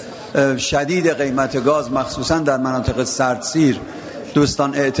شدید قیمت گاز مخصوصا در مناطق سردسیر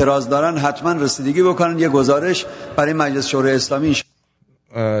دوستان اعتراض دارن حتما رسیدگی بکنن. یه گزارش برای مجلس شورای اسلامی.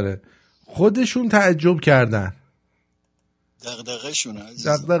 آره خودشون تعجب کردن.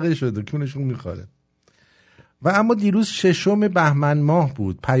 دغدغه شده کونشون میخوره. و اما دیروز 6 بهمن ماه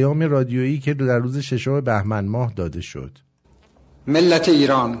بود. پیام رادیویی که در روز 6 بهمن ماه داده شد. ملت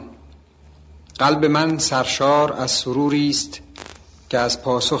ایران، قلب من سرشار از سروری است که از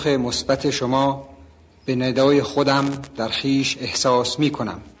پاسخ مثبت شما به ندای خودم در خویش احساس می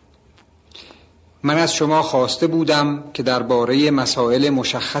کنم. من از شما خواسته بودم که درباره مسائل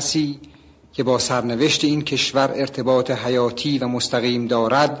مشخصی که با سرنوشت این کشور ارتباط حیاتی و مستقیم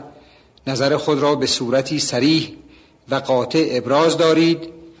دارد نظر خود را به صورتی صریح و قاطع ابراز دارید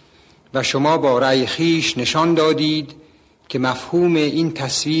و شما با رأی خویش نشان دادید که مفهوم این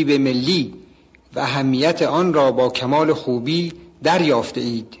تصویب ملی و اهمیت آن را با کمال خوبی دریافته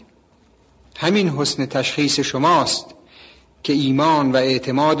اید. همین حسن تشخیص شماست که ایمان و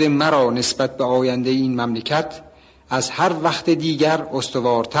اعتماد مرا نسبت به آینده این مملکت از هر وقت دیگر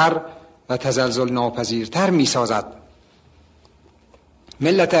استوارتر و تزلزل ناپذیرتر می سازد.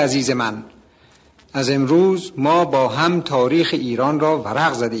 ملت عزیز من، از امروز ما با هم تاریخ ایران را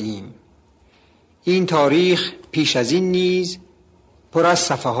ورق زده ایم. این تاریخ پیش از این نیز پر از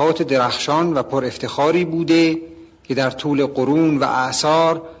صفحات درخشان و پر افتخاری بوده که در طول قرون و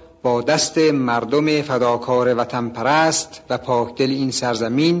اعصار با دست مردم فداکار وطن پرست و پاکدل این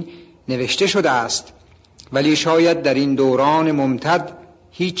سرزمین نوشته شده است، ولی شاید در این دوران ممتد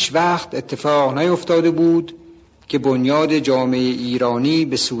هیچ وقت اتفاق نیفتاده بود که بنیاد جامعه ایرانی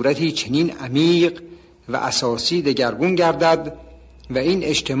به صورتی چنین عمیق و اساسی دگرگون گردد و این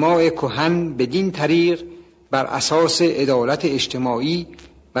اجتماع کهن بدین طریق بر اساس عدالت اجتماعی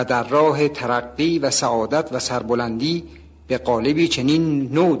و در راه ترقی و سعادت و سربلندی به قالبی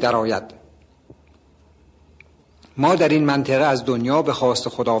چنین نو درآید. ما در این منطقه از دنیا به خواست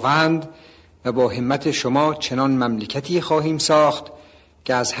خداوند و با همت شما چنان مملکتی خواهیم ساخت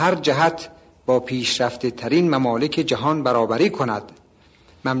که از هر جهت با پیشرفته ترین ممالک جهان برابری کند.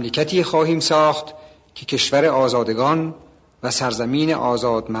 مملکتی خواهیم ساخت که کشور آزادگان و سرزمین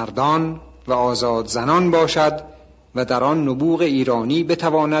آزاد مردان و آزاد زنان باشد و در آن نبوغ ایرانی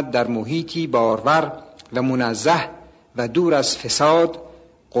بتواند در محیطی بارور و منزه و دور از فساد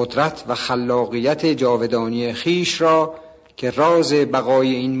قدرت و خلاقیت جاودانی خیش را که راز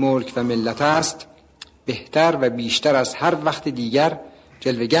بقای این ملک و ملت است بهتر و بیشتر از هر وقت دیگر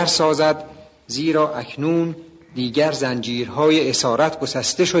جلوگر سازد، زیرا اکنون دیگر زنجیرهای اسارت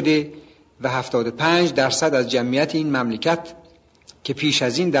گسسته شده و 75% از جمعیت این مملکت که پیش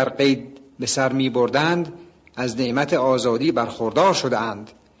از این در قید به سر می بردند از نعمت آزادی برخوردار شده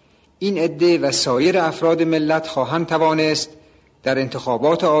اند. این عده و سایر افراد ملت خواهند توانست در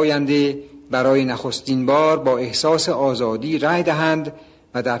انتخابات آینده برای نخستین بار با احساس آزادی رأی دهند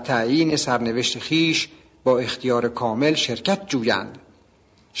و در تعیین سرنوشت خیش با اختیار کامل شرکت جویند.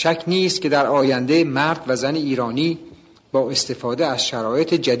 شک نیست که در آینده مرد و زن ایرانی با استفاده از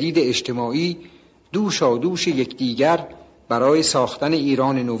شرایط جدید اجتماعی دوشادوش یکدیگر برای ساختن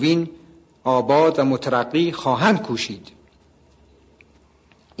ایران نوین، آباد و مترقی خواهند کوشید.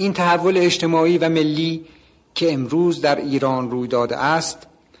 این تحول اجتماعی و ملی که امروز در ایران روی داده است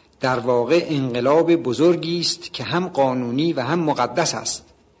در واقع انقلاب بزرگی است که هم قانونی و هم مقدس است.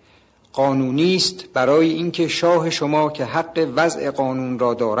 قانونی است برای اینکه شاه شما که حق وضع قانون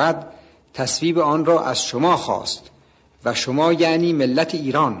را دارد تصویب آن را از شما خواست و شما یعنی ملت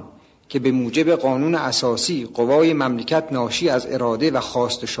ایران که به موجب قانون اساسی قوای مملکت ناشی از اراده و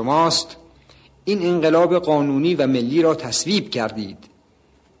خواست شماست این انقلاب قانونی و ملی را تصویب کردید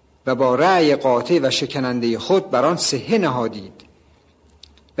و با رأی قاطع و شکننده خود بر آن صحه نهادید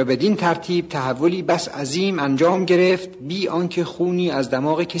و بدین ترتیب تحولی بس عظیم انجام گرفت بی آنکه خونی از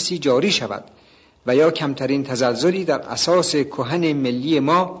دماغ کسی جاری شود و یا کمترین تزلزلی در اساس کهن ملی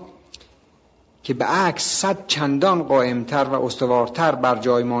ما که به عکس 100 چندان قائمتر و استوارتر بر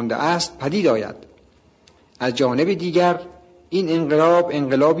جای مانده است پدید آید. از جانب دیگر این انقلاب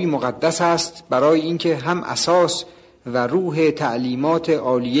انقلابی مقدس است برای اینکه هم اساس و روح تعلیمات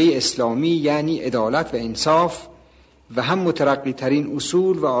عالیه اسلامی یعنی عدالت و انصاف و هم مترقی ترین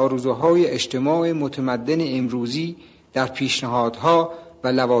اصول و آرزوهای اجتماع متمدن امروزی در پیشنهادها و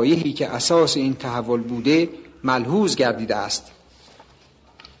لوایحی که اساس این تحول بوده ملحوظ گردیده است.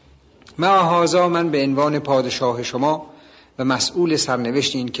 مع هذا من به عنوان پادشاه شما و مسئول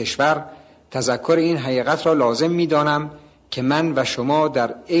سرنوشت این کشور تذکر این حقیقت را لازم می دانم که من و شما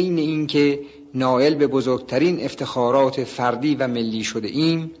در عین اینکه نائل به بزرگترین افتخارات فردی و ملی شده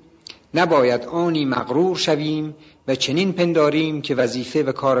ایم نباید آنی مغرور شویم و چنین پنداریم که وظیفه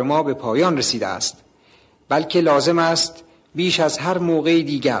و کار ما به پایان رسیده است، بلکه لازم است بیش از هر موقع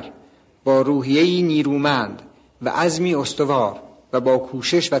دیگر با روحیه‌ای نیرومند و عزمی استوار و با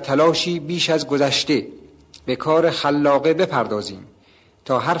کوشش و تلاشی بیش از گذشته به کار خلاقه بپردازیم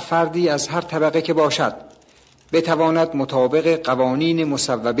تا هر فردی از هر طبقه که باشد بتواند مطابق قوانین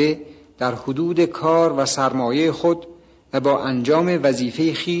مصوبه در حدود کار و سرمایه خود و با انجام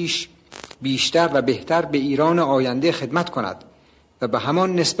وظیفه خیش بیشتر و بهتر به ایران آینده خدمت کند و به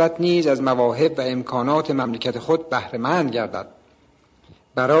همان نسبت نیز از مواهب و امکانات مملکت خود بهره مند گردد.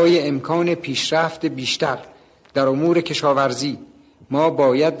 برای امکان پیشرفت بیشتر در امور کشاورزی ما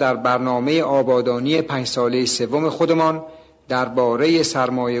باید در برنامه آبادانی 5 ساله سوم خودمان درباره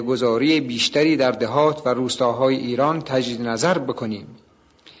سرمایه گذاری بیشتری در دهات و روستاهای ایران تجدید نظر بکنیم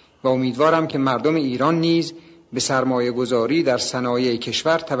و امیدوارم که مردم ایران نیز به سرمایه گذاری در صنایع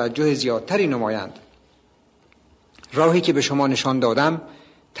کشور توجه زیادتری نمایند. راهی که به شما نشان دادم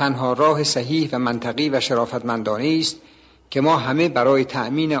تنها راه صحیح و منطقی و شرافتمندانه است که ما همه برای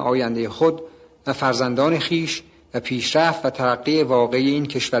تأمین آینده خود و فرزندان خیش و پیشرفت و ترقی واقعی این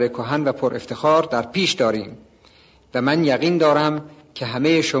کشور کهن و پر افتخار در پیش داریم و من یقین دارم که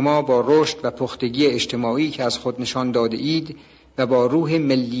همه شما با رشد و پختگی اجتماعی که از خود نشان داده اید و با روح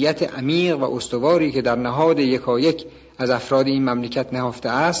ملیت عمیق و استواری که در نهاد یکایک از افراد این مملکت نهفته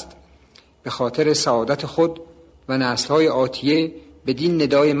است به خاطر سعادت خود و نسل‌های آتیه بدین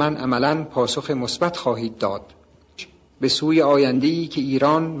ندای من عملاً پاسخ مثبت خواهید داد به سوی آینده‌ای که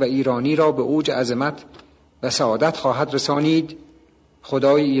ایران و ایرانی را به اوج عظمت و سعادت خواهد رسانید.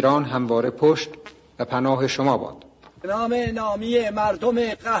 خدای ایران همواره پشت و پناه شما باد. نام نامی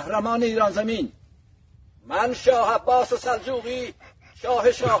مردم قهرمان ایران زمین، من شاه عباس سلجوقی،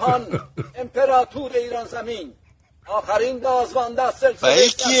 شاه شاهان، امپراتور ایران زمین، آخرین بازمانده از سلسله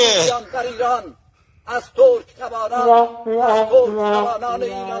سلجوقیان در ایران، از ترک تباران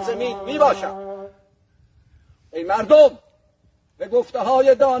ایران زمین می باشم. ای مردم، به گفته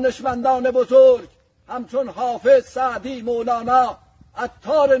های دانشمندان بزرگ همچون حافظ، سعدی، مولانا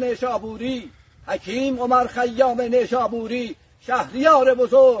عطار نیشابوری، حکیم عمر خیام نیشابوری، شهریار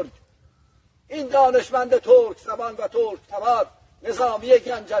بزرگ، این دانشمند ترک زبان و ترک تبار، نظامی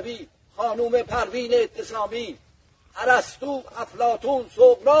گنجوی، خانوم پروین ابتسامی، ارسطو، افلاطون،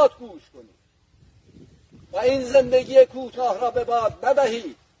 سقراط گوش کنید و این زندگی کوتاه را به باد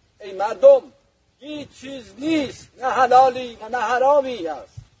ندهید. ای مردم، هیچ چیز نیست نه حلالی و نه حرامی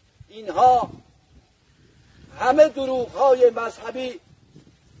است. اینها همه دروغ‌های مذهبی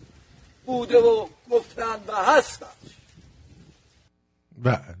بوده و گفتند و هستند.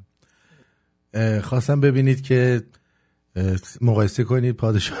 خواستم ببینید که مقایسه کنید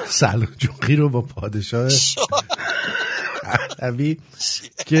پادشاه سلجوقی رو با پادشاه پهلوی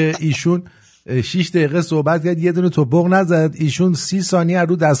که ایشون 6 دقیقه صحبت کرد، یه دونه توپق نزد، ایشون 30 ثانیه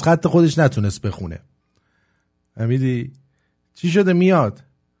رو دستخط خودش نتونست بخونه. فهمیدی؟ چی شده؟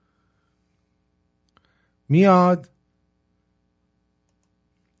 میاد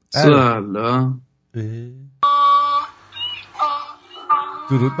سلام،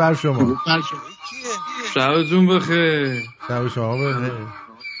 درود بر شما. شبتون بخیر. شب شما بخیر.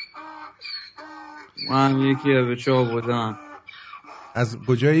 من یکی از بچه ها بودن. از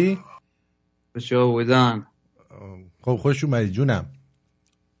کجایی؟ بچه ها بودن. خب خوش اومدی جونم.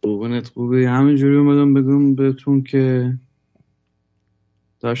 قربونت، خوبی؟ همینجوری اومدم بگم بهتون که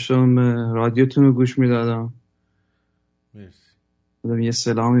داشتم رادیوتون رو گوش میدادم. مرسی. بودم یه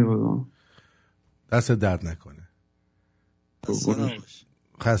سلامی بگم. دست درد نکنه.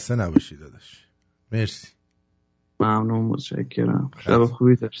 خسته نباشی داداش. مرسی. ممنون، متشکرم. شب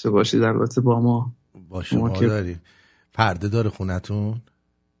خوبی داشته باشید. البته با ما شما داری. پرده داره خونتون؟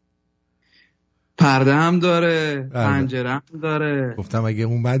 پرده هم داره، پنجره هم داره. گفتم اگه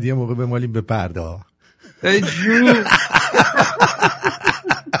اومد یه موقع بمالیم به پرده ها. ای جون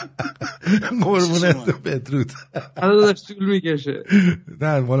قربونت بدرود. حالا داشت طول میکشه.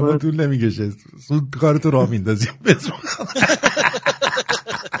 نه مال ما طول نمیکشه، زود کارتو راه میندازیم.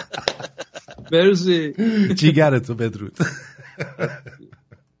 برسی جیگرتو بدرود.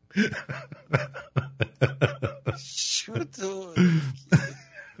 شوتو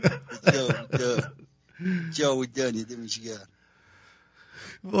جاو دانی دمیشگر.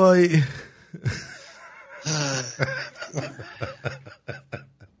 وای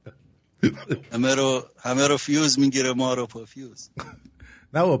همه رو فیوز میگیره، ما رو پا فیوز.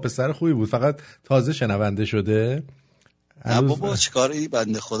 نه بابا پسر خوبی بود، فقط تازه شنونده شده. نه بابا چیکاری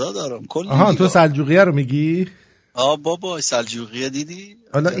بنده خدا دارم کلی. آها تو سلجوقیه رو میگی؟ بابا سلجوقیه دیدی؟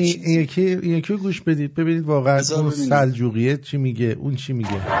 حالا این یکی گوش بدید ببینید واقعا اون سلجوقیه چی میگه، اون چی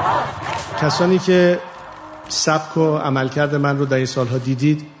میگه. کسانی که سبک و عملکرد من رو در این سالها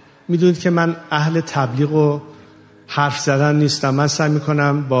دیدید میدونید که من اهل تبلیغ و حرف زدن نیستم. من سعی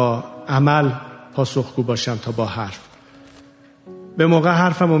میکنم با عمل پاسخگو باشم تا با حرف. به موقع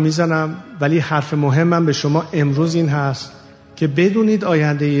حرفم رو میزنم، ولی حرف مهمم به شما امروز این هست که بدونید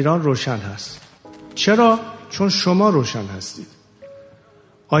آینده ایران روشن هست. چرا؟ چون شما روشن هستید.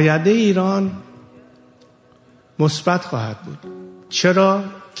 آینده ایران مثبت خواهد بود. چرا؟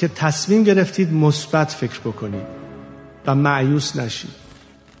 که تصمیم گرفتید مثبت فکر بکنید و مایوس نشید.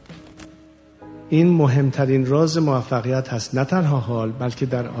 این مهمترین راز موفقیت هست، نه تنها حال بلکه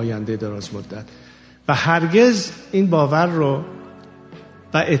در آینده دراز مدت. و هرگز این باور رو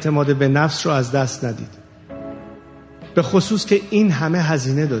و اعتماد به نفس رو از دست ندید، به خصوص که این همه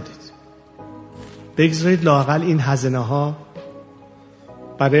هزینه دادید. بگذارید لااقل این هزینه ها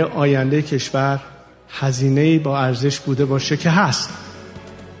برای آینده کشور هزینه‌ای با ارزش بوده باشه که هست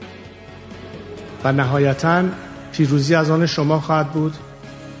و نهایتاً پیروزی از آن شما خواهد بود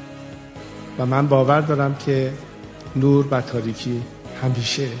و من باور دارم که نور بر تاریکی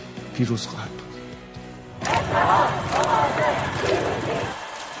همیشه پیروز خواهد بود.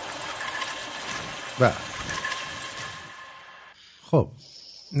 خب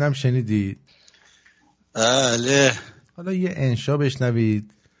اینم شنیدید. بله. حالا یه انشا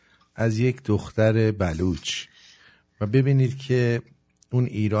بشنوید از یک دختر بلوچ و ببینید که اون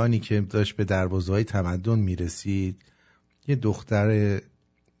ایرانی که داشت به دروازه‌های تمدن میرسید، یه دختر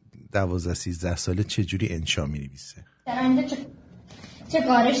 12-13 ساله چجوری انشا می‌نویسه. در آینده چه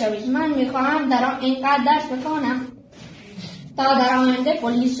کاره شوید؟ من میخواهم در اینقدر درس بخونم تا در آینده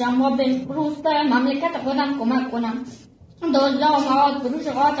پلیس شم و به روستای مملکت خودم کمک کنم. دزدا و مواد فروش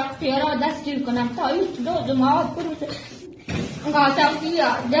قاچاقچی‌ها را دستگیر کنم تا هیچ دزد و مواد فروش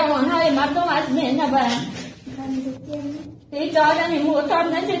قاچاقچی‌ها جوانهای مردم از بین نبرند. هیچ آدمی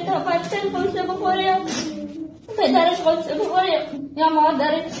معتاد نشه تا بچه قصه بخوره یا پدرش قصه بخوره یا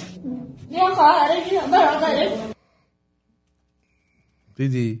مادرش یا خواهرش یا برادرش.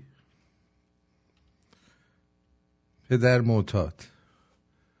 دیدی؟ پدر معتاد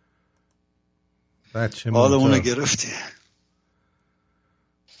حالمونو گرفتی.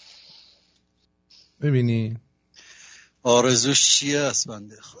 ببینی آرزوش چیه است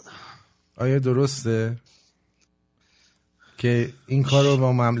بنده خدا؟ آیا درسته که این کار رو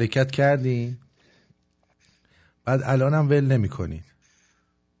با مملکت کردی بعد الان هم ول نمی کنید؟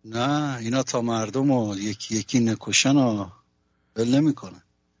 نه اینا تا مردم رو یکی یکی نکشن و ول نمی کنن.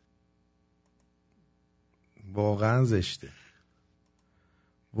 واقعا زشته،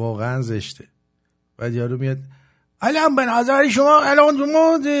 واقعا زشته. بعد یارو میاد الان به نظر شما الان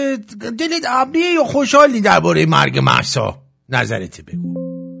شما دلت ابریه یا خوشحالی درباره مرگ مهسا؟ نظرت بگو.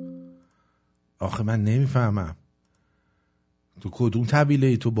 آخه من نمیفهمم تو کدوم طبیله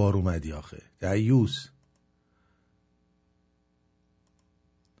ای تو بار اومدی آخه دیوس؟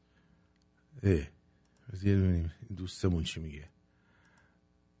 بذار ببینیم دوستمون چی میگه.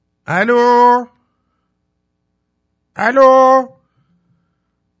 الو الو،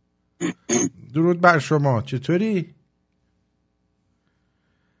 درود بر شما، چطوری؟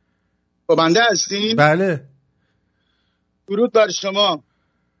 با بنده هستین؟ بله. درود بر شما.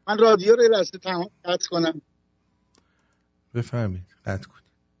 من رادیو رو لحظه قطع کنم. بفهمید قطع کنید.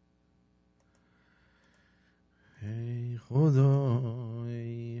 ای خدا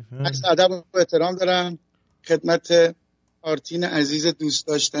عرض ادب و احترام دارم خدمت آرتین عزیز دوست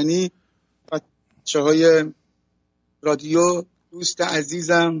داشتنی، بچه‌های رادیو، دوست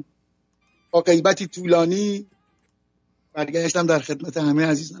عزیزم. با غیبتی طولانی برگشتم در خدمت همه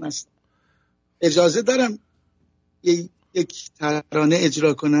عزیزان هستم. اجازه دارم یک ترانه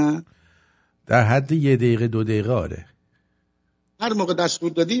اجرا کنم؟ در حد 1 دقیقه 2 دقیقه. آره هر موقع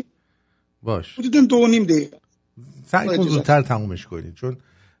دستور دادی باش. حدوداً 2.5 دقیقه. سعی کن زودتر تمومش کنی چون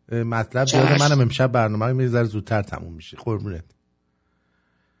مطلب زیاده. منم امشب برنامه رو میذاره زودتر تموم میشه. قربونت.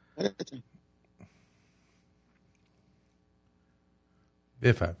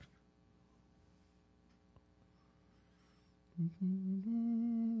 بفرم.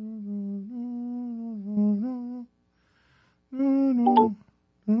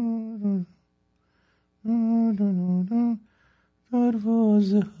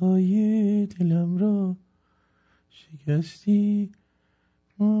 دروازه های دلم را شکستی،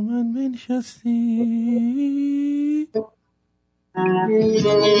 با من بنشستی.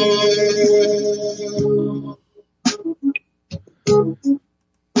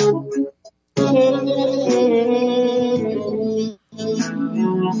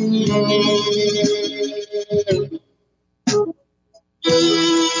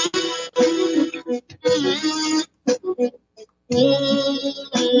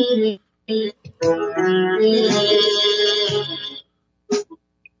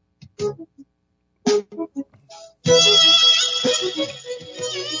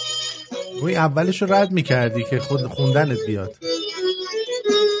 روی اولش رو رد میکردی که خود خوندنت بیاد.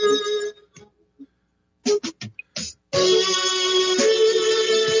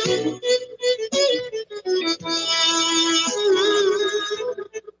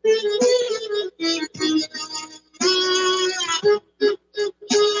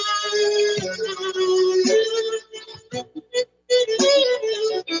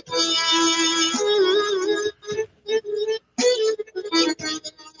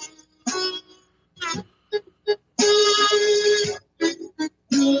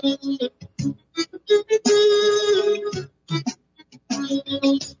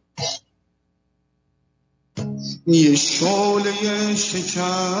 یه شعله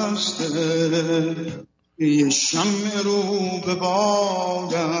شکسته، یه شمع رو به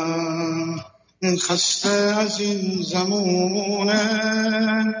بادم، خسته از این زمونه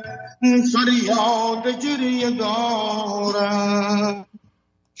فریاد گریه دارم.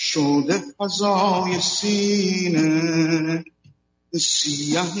 شده فضای سینه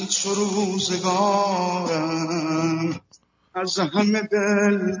سیاه چو روزگارم. از همه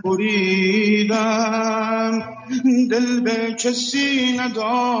دل بریدم، دل به کسی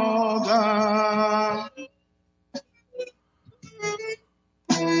ندادم.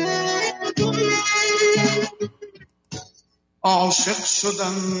 عاشق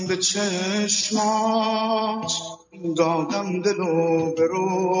شدم به چشمات، دادم دلو به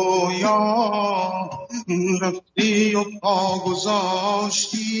رویا. رفتی و پا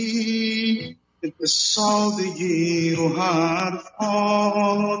گذاشتی به سادگی رو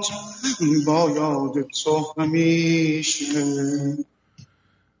حرفات. با یاد تو همیشه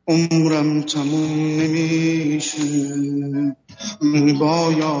عمرم تموم نمیشه.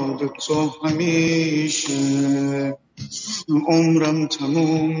 با یاد تو همیشه عمرم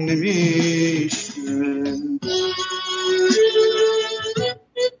تموم نمیشه.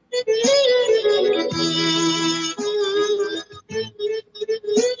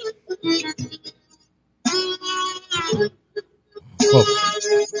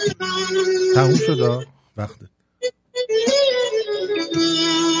 تموم شد وقت.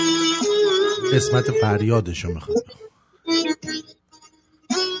 قسمت فریادشو میخواد.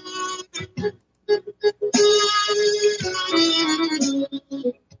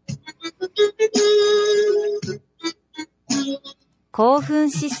興奮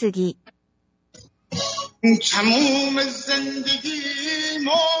しすぎ تموم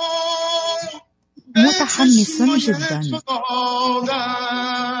زندگیمو متحمس جدا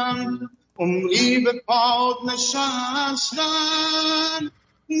عمری به پاد نشستم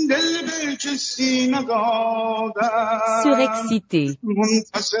دل به کسی ندادم سورکسیتی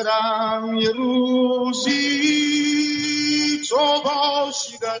منتظرم یه روزی تو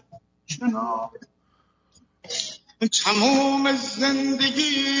باشی در کنار تموم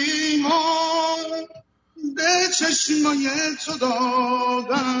زندگیمو به چشمای تو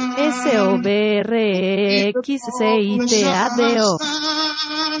دادم S-O-B-R-X-I-T-A-D-O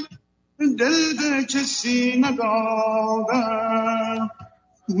دل به کسی ندادم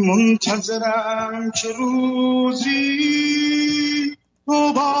منتظرم که روزی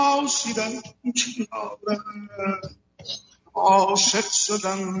تو باشی در کنارم عاشق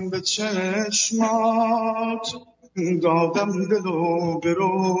شدم به چشمات دادم دلو به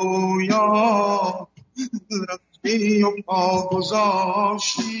رویا رفتی و پا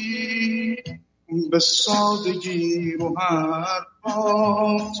گذاشتی به سادگی رو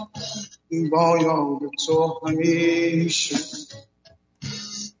حرفات با یاد تو همیشه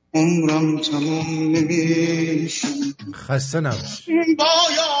عمرم تموم نمیشه خسته نباش با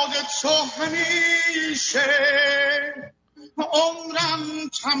یاد تو همیشه عمرم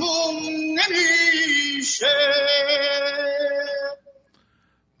تموم نمیشه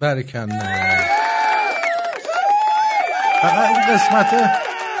برکنه. فقط این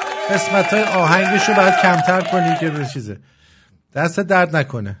قسمت های آهنگشو باید کمتر کنی که به چیزه دست درد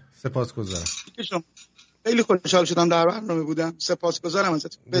نکنه. سپاسگزارم. خیلی خوشحال شدم در برنامه بودم. سپاسگزارم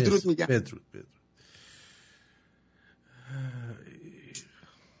ازت. بدرود میگم. بدرود.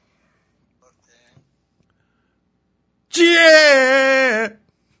 چیه؟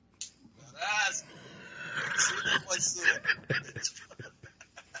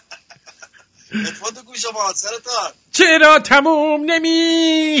 اتفاق گوش ما سرتان چرا تموم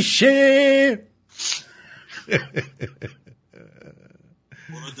نمیشه؟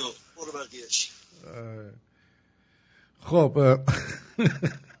 برو بقیهش. خب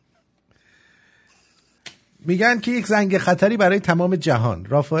میگن که یک زنگ خطری برای تمام جهان.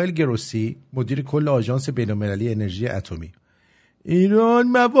 رافائل گروسی مدیر کل آژانس بین‌المللی انرژی اتمی: ایران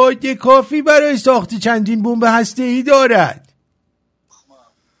مواد کافی برای ساخت چندین بمب هسته‌ای دارد.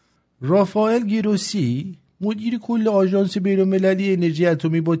 رافائل گروسی مدیر کل آژانس بین‌المللی انرژی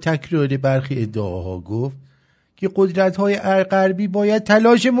اتمی با تکرار برخی ادعاها گفت که قدرت‌های غربی باید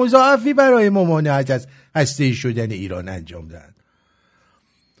تلاش مضاعفی برای ممانعت از هسته‌ای شدن ایران انجام دهند.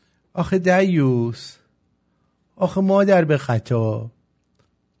 آخه دیوس، آخه مادر به خطا،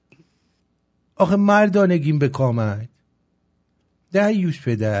 آخه مردانگیم به کامت. دیوس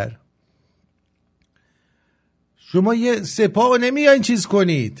پدر، شما یه سپاه نمیاین چیز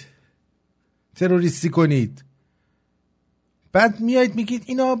کنید، تروریستی کنید، بعد میاید میگید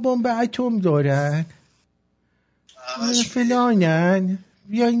اینا بمب اتم دارن فلانن،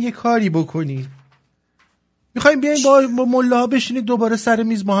 بیاین یه کاری بکنید. میخوایم بیاین با ملاها بشینید دوباره سر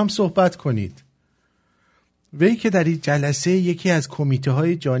میز با هم صحبت کنید. وی که در این جلسه یکی از کمیته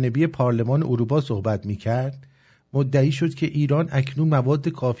های جانبی پارلمان اروپا صحبت میکرد مدعی شد که ایران اکنون مواد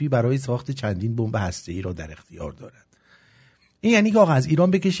کافی برای ساخت چندین بمب هسته‌ای را در اختیار دارد. این یعنی که آقا از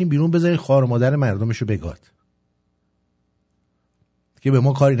ایران بکشیم بیرون، بذارین خوار و مادر مردمشو بگاد که به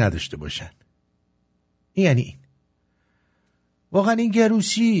ما کاری نداشته باشن. این یعنی این. واقعا این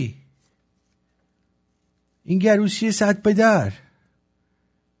گروسی صد پدر،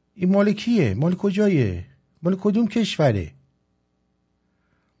 این مال کیه؟ مال کجایه؟ مال کدوم کشوره؟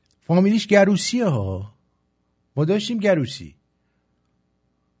 فامیلیش گروسیه ها. ما داشتیم گروسی.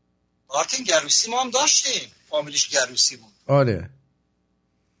 آرتین گروسی ما هم داشتیم، فامیلیش گروسی بود. آره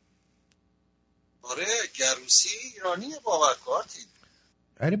گروسی ایرانیه باور آرتین.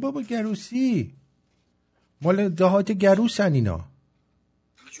 آره بابا گروسی مال دهات گروسن اینا.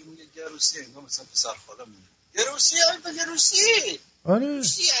 همجور میگه گروسی، اینا مثلا پسر خالم گروسی. آره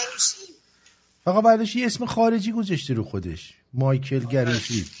فقط بعدش یه اسم خارجی گذاشته رو خودش، مایکل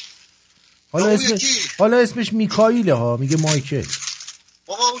گروسی. حالا اسمش میکائیله ها، میگه مایکل.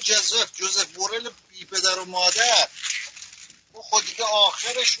 بابا اون جوزف بورل بی پدر و مادر، اون خودی که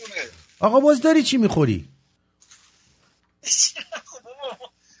آخرشونه. آقا باز داری چی میخوری؟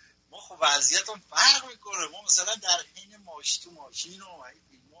 ما خب وضعیتون فرق میکنه. ما مثلا در حین ماشین و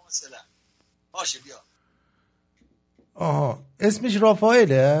مثلا باشه بیا. آها اسمش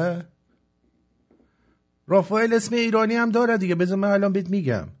رافائله؟ رافائل اسم ایرانی هم داره دیگه. بذار من الان بهت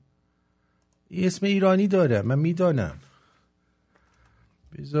میگم. این اسم ایرانی داره، من میدانم.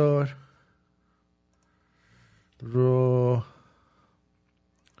 بذار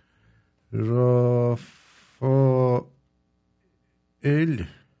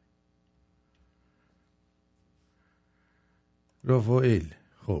رافائل.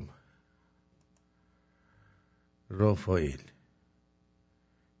 خب رافائل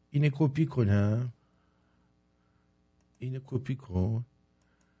اینه کپی کنم، اینو کپی کن،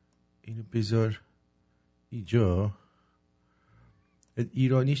 اینو بذار اینجا.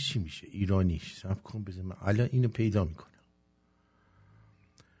 ایرانیش چی میشه؟ ایرانیش صبر کن بذار من الان اینو پیدا میکنم.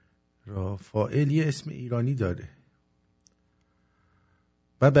 رافائل یه اسم ایرانی داره.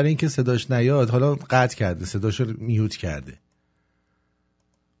 بعد برای اینکه صداش نیاد حالا قطع کرده، صداشو میوت کرده.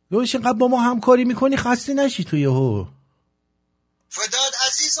 دوش اینقدر با ما همکاری میکنی خسته نشی تو یهو. فداد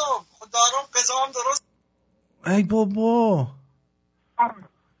عزیزم خدارم قضام درست. ای بابا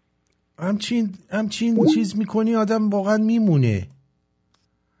همچین چیز میکنی آدم واقعا میمونه.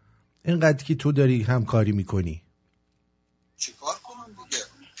 اینقدر که تو داری همکاری میکنی چیکار کنم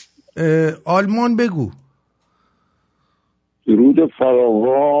دیگه؟ آلمان بگو. درود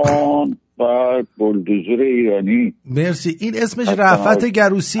فراوان بر بلدوزر ایرانی. مرسی. این اسمش رأفت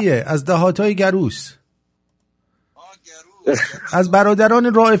گروسیه، از دهاتای گروس. از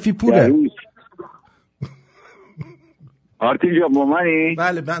برادران رائفی پوره. آرتین جان با منی؟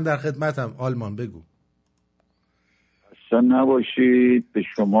 بله من در خدمتم. آلمان بگو. اصلا نباشید. به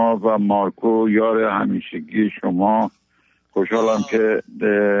شما و مارکو یار همیشگی شما خوشحالم که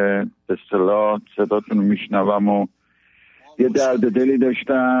به اصطلاح صداتون رو میشنوم و یه درد دلی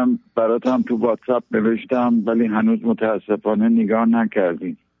داشتم براتم تو واتساپ نوشتم ولی هنوز متاسفانه نگاه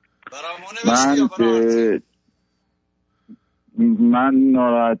نکردیم. من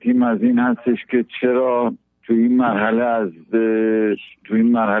ناراحتیم از این هستش که چرا تو این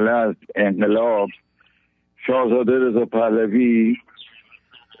مرحله از انقلاب شاهزاده رضا پهلوی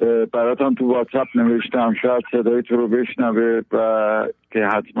براتم تو واتساپ نوشتم شاید صدای تو رو بشنوه و که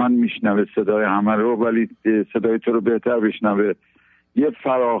حتما میشنوه صدای همه رو ولی صدای تو رو بهتر بشنوه. یه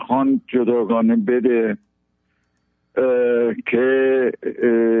فراخوان جداگانه بده که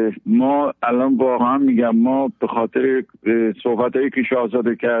ما الان واقعا میگم ما به خاطر صحبتایی که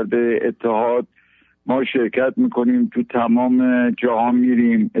شاهزاده کرده اتحاد ما شرکت میکنیم تو تمام جهان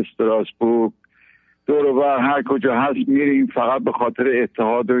میریم استراسبورگ دور و بر هر کجا هست میریم فقط به خاطر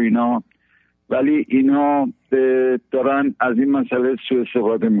اتحاد و اینا ولی اینا دارن از این مسئله سوء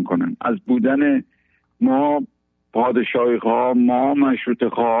استفاده میکنن از بودن ما پادشاهی خواه ما مشروطه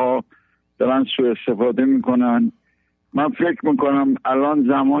خواه دارن سوء استفاده میکنن. من فکر میکنم الان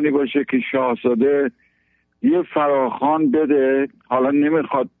زمانی باشه که شاهزاده یه فراخوان بده. حالا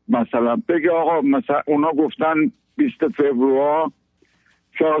نمیخواد مثلا بگه آقا مثلا اونا گفتن 20 فوریه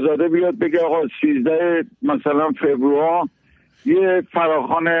شاهزاده بیاد بگه آقا 13 مثلا فوریه یه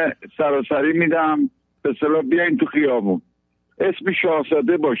فراخوان سراسری میدم به اصطلاح بیاین تو خیابون اسم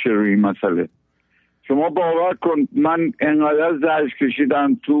شاهزاده باشه روی این مسئله. شما باور کن من انقدر زجر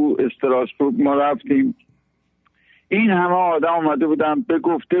کشیدم تو استراسبورگ ما رفتیم این همه آدم آمده بودن به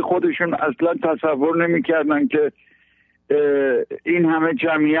گفته خودشون اصلا تصور نمی‌کردن که این همه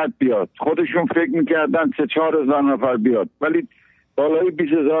جمعیت بیاد. خودشون فکر می‌کردن 3-4 هزار نفر بیاد ولی بالای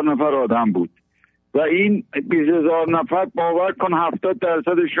 20,000 نفر آدم بود و این 20,000 نفر باور کن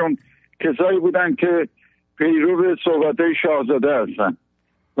 70% کسایی بودن که پیرو صحبت‌های شاهزاده هستن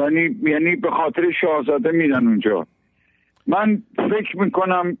یعنی به خاطر شاهزاده میرن اونجا. من فکر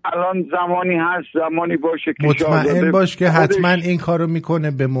میکنم الان زمانی هست زمانی باشه که مطمئن باش که حتما این کارو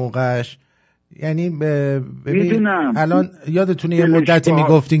میکنه به موقعش. یعنی ببین الان یادتونه یه مدتی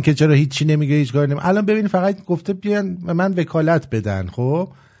میگفتین که چرا هیچی نمیگه هیچ کاری نمیگه. الان ببین فقط گفته بیان من وکالت بدن. خب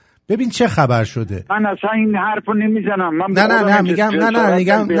ببین چه خبر شده. من اصلا این حرفو نمیزنم. من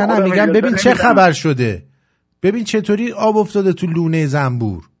میگم ببین چه خبر شده. ببین چطوری آب افتاده تو لونه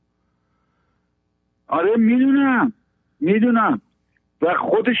زنبور. آره میدونم و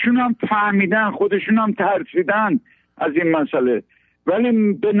خودشون هم فهمیدن خودشون هم ترسیدن از این مسئله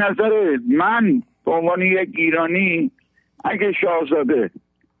ولی به نظر من به عنوان یک ایرانی اگه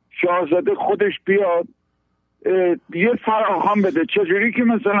شاهزاده خودش بیاد یه فراخوان بده چجوری که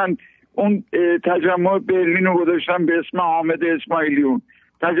مثلا اون تجمع برلین رو گذاشتن به اسم حامد اسماعیلیون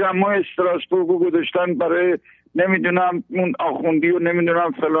تجمع استراسبورگ رو گذاشتن برای نمیدونم اون آخوندی و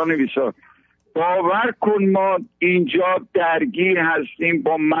نمیدونم فلان بیسار. باور کن ما اینجا درگیر هستیم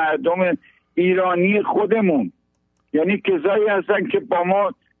با مردم ایرانی خودمون یعنی کسایی هستن که با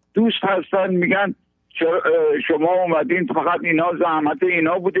ما دوست هستن میگن شما اومدین فقط اینا زحمت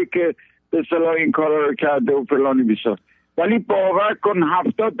اینا بوده که به اصطلاح این کارا رو کرده و فلانی بیسار. ولی باور کن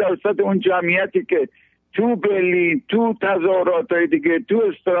 70% اون جمعیتی که تو برلین، تو تظاهرات‌های دیگه، تو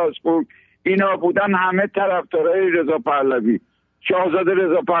استراسبورگ اینا بودن همه طرفدارای رضا پهلوی، شاهزاده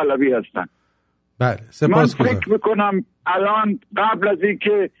رضا پهلوی هستن. بله من فکر میکنم الان قبل از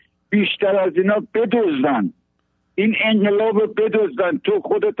اینکه بیشتر از اینا بدزدن، این انقلاب بدزدن، تو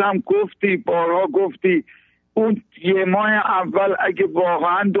خودت هم گفتی، بارها گفتی، اون یه ماه اول اگه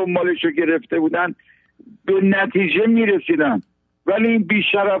واقعا دنبالشو گرفته بودن به نتیجه میرسیدن. ولی این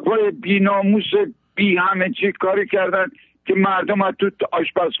بیشرفای بیناموس بی همه چی کاری کردن که مردم از تو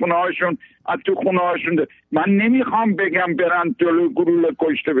آشپزخونه هاشون، از تو خونه هاشون من نمیخوام بگم برن جلو گلوله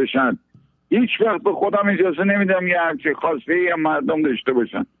کشته بشن، هیچ وقت به خودم اجازه نمیدم یه همچه خواسته ای مردم داشته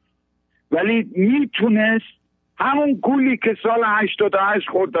باشن. ولی میتونست همون گولی که سال 88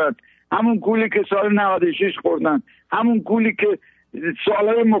 خوردن، همون گولی که سال 96 خوردن، همون گولی که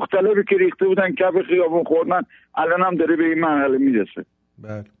سالهای مختلفی که ریخته بودن کف خیابون خوردن، الان هم داره به این مرحله میرسه.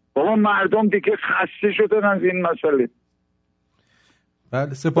 بله. بابا مردم دیگه خسته شدن از این مسئله.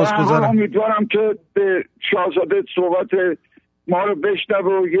 بله سپاسگزارم. امیدوارم که به شاهزاده صحبت ما رو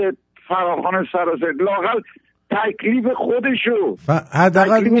بشنوه و یه فراخوان سراسر لااقل تکلیف خودشو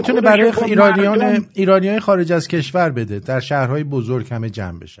حداقل میتونه برای ایرانیان خارج از کشور بده، در شهرهای بزرگ همه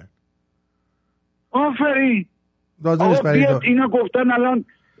جمع بشن. آفرین. بیاد اینا گفتن الان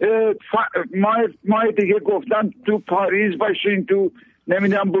ماه دیگه گفتن تو پاریس باشین، تو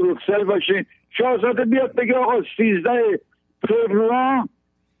نمیدونم بروکسل باشین، شاهزاده بیاد بگه آقا 13 فوریه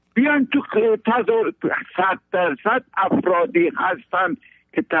بیان تو 100% افرادی هستن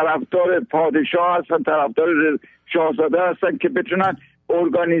که طرفدار پادشاه هستن، طرفدار شاهزاده هستن که بتونن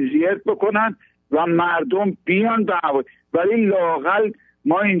ارگانیزیت بکنن و مردم بیان به هوا. ولی لااقل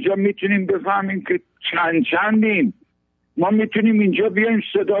ما اینجا میتونیم بفهمیم که چندیم، ما میتونیم اینجا بیایم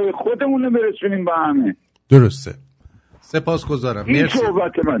صدای خودمون رو برسونیم به همه. درسته. سپاسگزارم. مرسی. این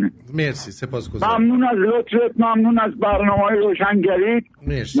صحبت منه. مرسی، سپاسگزارم. ممنون از لطفت، ممنون از برنامه‌های روشنگری،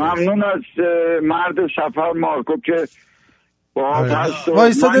 ممنون از مرد سفر مارکو که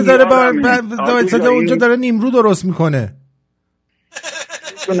وایساده داره وایساده اونجا داره نیمرو درست میکنه.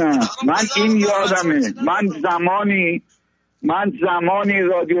 من این یادمه، من زمانی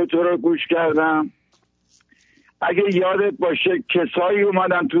رادیو تو رو گوش کردم، اگه یادت باشه کسایی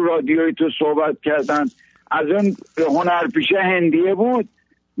اومدن تو رادیوی تو صحبت کردن، از اون هنرپیشه هندیه بود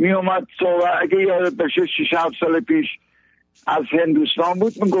می اومد صحبت، اگه یادت باشه 6-7 سال پیش از هندوستان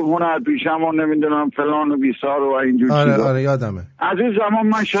بود، من گفت هنرپیشم و نمیدونم فلان و بیسار و اینجور چیزا. آره یادمه. از این زمان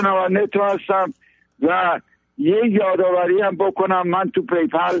من شنونده تو هستم و یه یادآوری هم بکنم، من تو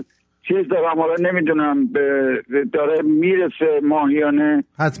پیپل چیز دارم، حالا نمیدونم داره میرسه ماهیانه،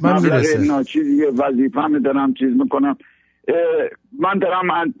 حتما میرسه، ناچیزی وظیفه می دارم چیز میکنم، من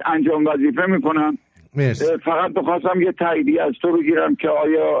دارم انجام وظیفه میکنم. فقط بخواستم یه تاییدیه از تو بگیرم که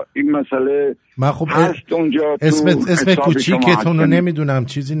آیا این مسئله هست اونجا. اسم کوچیکتون رو نمیدونم،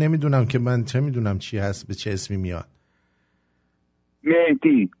 چیزی نمیدونم که من چه میدونم چی هست، به چه اسمی میاد.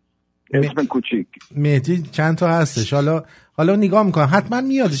 مهدی، اسم کوچیک مهدی چند تا هستش، حالا نگاه میکنم، حتما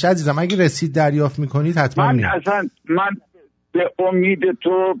میادش عزیزم، اگه رسید دریافت میکنید حتما میاد. من به امید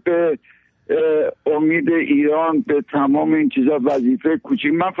تو، به امید ایران، به تمام این چیزا وظیفه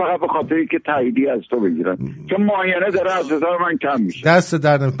کوچیک، من فقط به خاطری که تاییدی از تو بگیرم چون ماهیانه داره از هزار من کم میشه. دست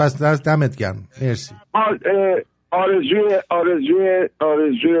دردن، پس دست دمت گرم، مرسی.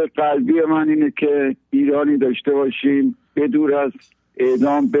 آرزوی قلبی من اینه که ایرانی داشته باشیم بدور از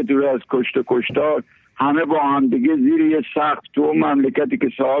اعدام، بدور از کشتار، همه با هم دیگه زیر یه سقف تو مملکتی که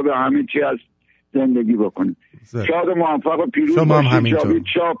صاحب همه چی هست زندگی بکنیم. شاد و موفق و پیروز باشید. جاوید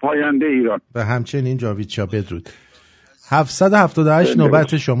شاه، پاینده ایران. و همچنین جاوید شاه. بدرود. 778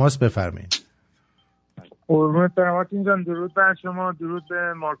 نوبت شماست، بفرمایید. قربونت برم آرتین جان، درود بر شما، درود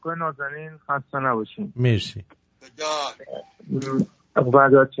به مارکو نازنین، خسته نباشین. مرسی.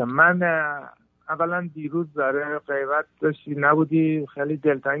 من اولا دیروز داره غیبت داشتی نبودی، خیلی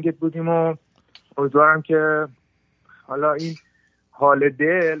دلتنگت بودیم و امیدوارم که حالا این حال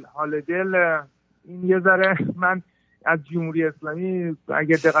دل این یه ذره، من از جمهوری اسلامی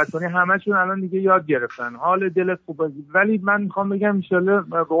اگه دقت کنی همشون الان دیگه یاد گرفتن حال دل خوبه، ولی من میخوام بگم انشالله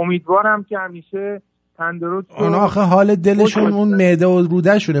امیدوارم که همیشه تندرست. اونا آخه حال دلشون اون معده و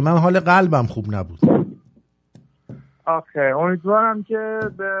روده شونه، من حال قلبم خوب نبود. آخه امیدوارم که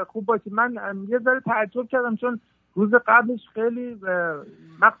خوب باشی. من یه ذره تعجب کردم چون روز قبلش خیلی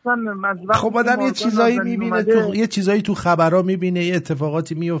مخصوصا خب آدم یه چیزایی میبینه یه چیزایی تو خبرها میبینه، یه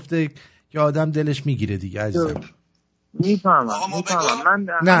اتفاقاتی میفته که آدم دلش میگیره دیگه عزیزم. میفهمم. من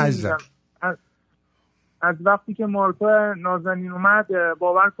نه عزیزم از وقتی که مارکو نازنین اومد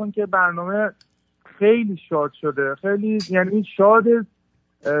باور کن که برنامه خیلی شاد شده، خیلی یعنی شاد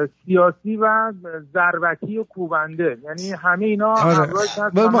سیاسی و ضربتی و کوبنده، یعنی همه اینا همراهش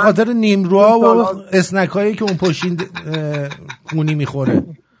هست. به خاطر نیمروها و اسنکایی که اون پشین خونی میخوره.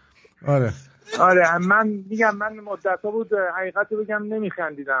 آره من میگم من مدت‌ها بود حقیقت رو بگم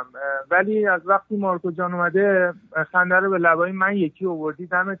نمیخندیدم، ولی از وقتی مارکو جان اومده خنده رو به لبای من یکی آوردی.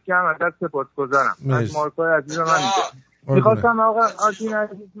 دمت گرم، ازت سپاسگزارم از مارکو عزیز من. میخواستم آقا آرتین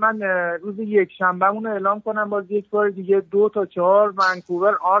عزیز من روز یک شنبهمون رو اعلام کنم باز یک بار دیگه 2 تا 4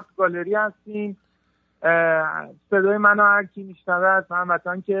 ونکوور آرت گالری هستیم. صدای منو هر کی میشنوه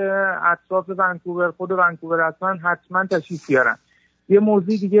هموطن که اطراف ونکوور خود ونکوور هستن حتما تشریف بیارن. یه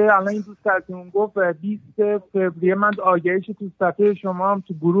موضوع دیگه الان این دوستمون گفت 20 فوریه من آگهیش تو صفحه شما هم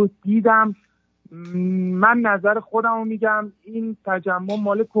تو گروه دیدم. من نظر خودم رو میگم این تجمع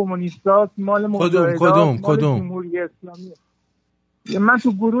مال کمونیستاست، مال مجاهداست، مال جمهوری اسلامی. من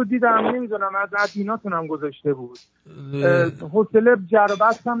تو گروه دیدم، نمیدونم از ادمیناتون هم گذاشته بود. حوصله جر و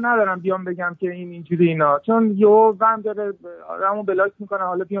بحث هم ندارم بیام بگم که این اینجوری اینا، چون یهو وام داره آدمو بلاک میکنه.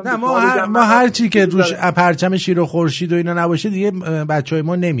 حالا بیام نه ما هر چی که روش پرچم شیر و خورشید و اینا نباشه دیگه بچهای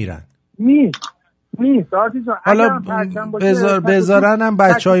ما نمیرن. نیست آرتین جان. حالا بذارن هم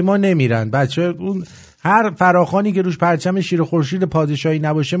بچهای ما نمیرن. بچه اون هر فراخوانی که روش پرچم شیر و خورشید پادشاهی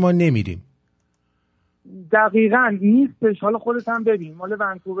نباشه ما نمیریم. دقیقاً نیستش. حالا خودت هم ببین مال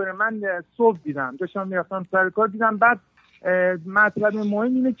ونکوور من صبح دیدم، داشتم میرفتم سر کار دیدم. بعد مطلب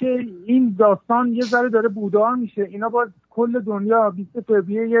مهم اینه که این داستان یه ذره داره بودار میشه. اینا با کل دنیا 20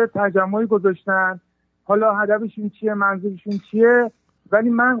 فوریه یه تجمعی گذاشتن، حالا هدفشون چیه منظورشون چیه، ولی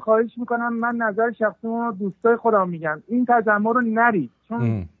من خواهش میکنم، من نظر شخصی ما دوستای خودم میگم این تجمع رو نرید،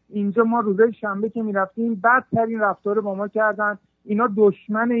 چون اینجا ما روزای شنبه که میرفتیم بدترین رفتار با ما کردن. اینا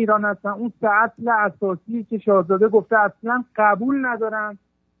دشمن ایران هستن. اون سه اصل اساسی که شاهزاده گفته اصلا قبول ندارن.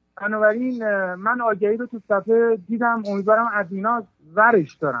 بنابراین من آگهی رو تو صفحه دیدم، امیدوارم ادمینا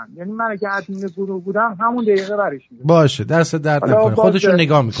ورش دارن. یعنی من اگه ادمین گروه بودم همون دقیقه ورش میدم. باشه دست درد نکنه، خودشون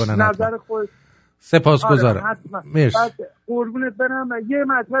نگاه میکنن. نظر خود سپاسگزارم. مرسی. قربونت برم. یه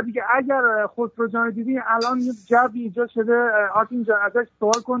مطلب دیگه، اگر خسرو جان دیدی الان یه جوی ایجاد شده، آرتین جان ازش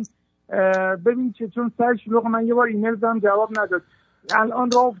سوال کن ببین چون سر شلوغ من یه بار ایمیل زدم جواب نداد.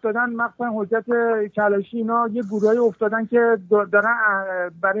 الان راه افتادن مخصوصا حجت کلاشی اینا یه گروهی افتادن که دارن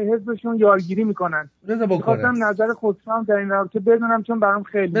برای حزبشون یارگیری میکنن. خواستم نظر خودم در این رابطه بدونم چون برام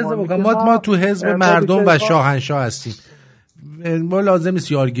خیلی مهمه. ما تو حزب مردم و شاهنشاه هستیم. ما لازم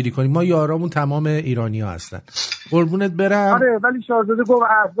نیست یارگیری کنیم، ما یارامون تمام ایرانی‌ها هستن. قربونت برم. آره ولی شاهزاده گفت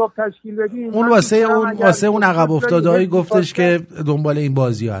احزاب تشکیل بدیم. اون واسه اون عقب افتاده‌ای گفتش که دنبال این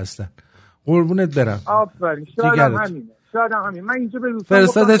بازی‌ها هستن. قربونت برم. آفرین. شاید همین. من اینجا به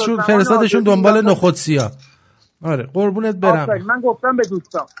فرستادشون دنبال نخودسیا. آره قربونت برم. آفرین. من گفتم به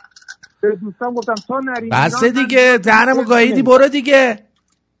دوستان گفتم تا نریم. بس دیگه دهنمو گاییدی، برو دیگه.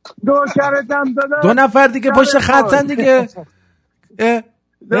 دو نفر دیگه پشت خطن دیگه.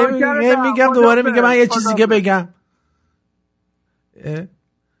 میگم دوباره میگه من یه چیز دیگه بگم.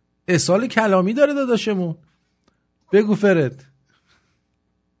 اصال کلامی داره داداشمون. بگو فرد.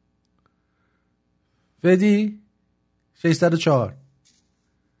 فدی 604.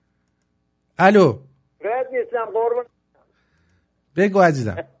 الو. فرد نیستم قربون. بگو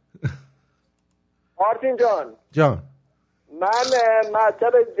عزیزم. آرتین جان من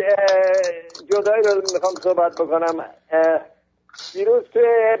مطلب جدایی رو میخوام صحبت بکنم. دیروز توی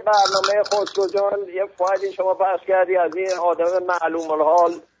برنامه خسرو جان یه فایلی شما پخش کردی از این آدم معلوم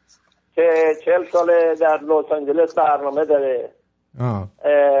الحال که 40 ساله در لس آنجلس برنامه داره.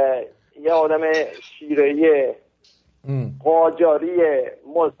 یه آدم شیره‌ای قاجاری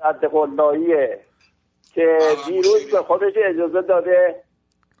مصدق اللهیه که دیروز به خودش اجازه داده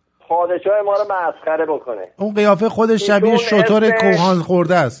پادشاه ما رو مسخره بکنه. اون قیافه خودش شبیه شتر کوهان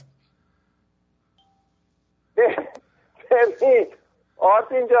خورده است. ببین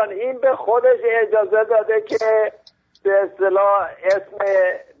آرتین جان این به خودش اجازه داده که به اصطلاح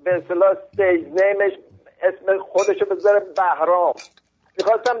استیج نیمش اسم خودشو بذاره بهرام.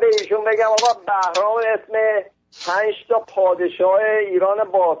 میخواستم به ایشون بگم آقا بهرام اسم 5 تا پادشاه ایران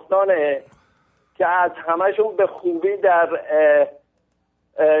باستانه که از همشون به خوبی در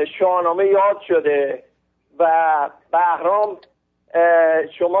شاهنامه یاد شده و بهرام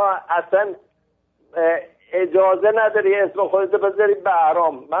شما اصلا اجازه نداری اسم خودت بذاری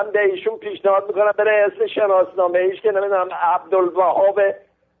بهرام. من به ایشون پیشنهاد میکنم بره اسم شناسنامه ایش که نمیدونم عبدالوهاب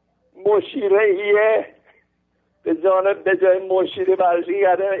مشیرهیه به جای مشیری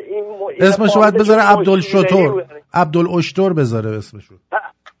برشگرده این اسمشو باید بذاره عبدالشطور، عبدالاشتر بذاره اسمشو.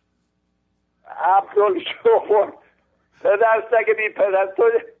 عبدالشطور پدر سگ بی پدر، تو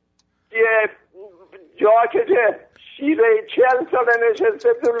یه جاکت شیره 40 ساله نشسته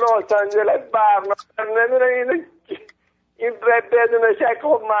تو لس آنجلس برنامه نمیدونه این بدون شک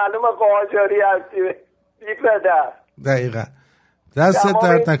خب معلومه قاجاری هستی بی پدر. دقیقا. دستت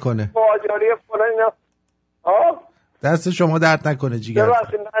درد نکنه. قاجاری فلان دست شما درد نکنه جیگر.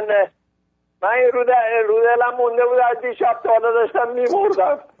 من این رو دلم مونده بود از دیشب تا حالا داشتم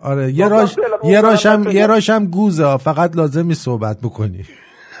میمردم. آره یه راشم گوزه، فقط لازمی صحبت بکنی.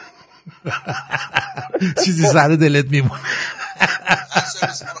 چیزی سر دلت میمونه.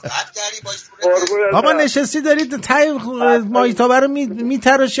 بابا نشستی دارید تای مایتابه رو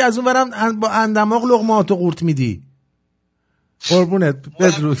میتراشی، از اون برم با اندماغ لقماتو قورت میدی. قربونت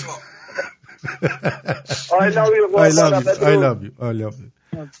بدرود. I love you.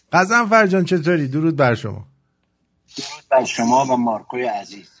 غضنفر جان چطوری؟ درود بر شما. درود بر شما و مارکوی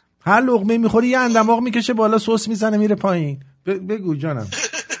عزیز. هر لقمه میخوری یه اندماغ میکشه بالا، سس میزنه میره پایین. بگو جانم.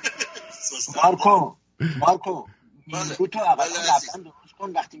 مارکو میگو تو اول رفتن درست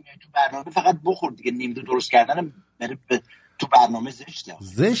کن، وقتی میای تو برنامه فقط بخور دیگه. نیمدو درست کردن بره تو برنامه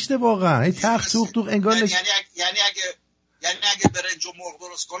زشته واقعا. این تخت توق انگار یعنی اگه برنج و مرغ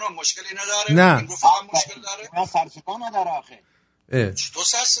درست کنم مشکلی نداره؟ نه این رو فقط مشکل داره؟ نه سرصدا نداره آخه. تو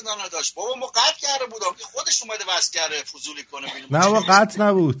سرصدا نداشت بابا، ما قطع کرده بودم، این خودش اومده واسه کرده فضولی کنه. نه بابا قطع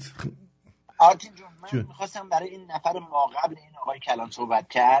نبود. آرتین جون من میخواستم برای این نفر ما قبل این آقای کلان صحبت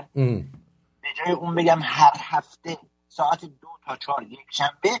کرد به جای اون بگم هر هفته ساعت 2 تا 4 یک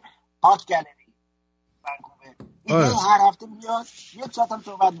شنبه آرت گالری ونکوور. این هر هفته میاد 1 ساعت هم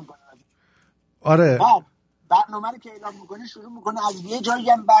صحبت میکنه. آره برنامه رو که اعلام میکنه شروع میکنه از یه جایی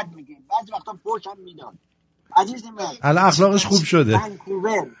هم بد میگه، بعضی وقتا فوش هم میداد. عزیز من الان اخلاقش خوب شده.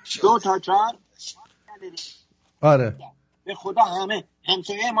 ونکوور 2 تا 4. آره به خدا همه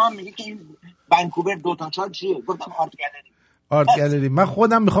همسایه ما هم میگه که این ونکوور 2 تا 4 چیه؟ گفتم آرت گالری. من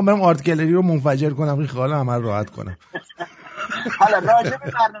خودم میخوام برم آرت گالری رو منفجر کنم، این خیال همه رو راحت کنم. حالا راجع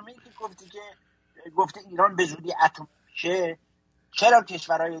به برنامه‌ای که گفته ایران به زودی اتمی میشه، چرا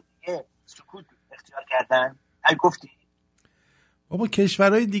کشورهای دیگه سکوت اختیار کردن؟ ای گفتی بابا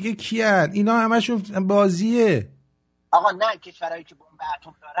کشورهای دیگه کیان؟ اینا همشون بازیه. آقا نه، کشورهایی که بمب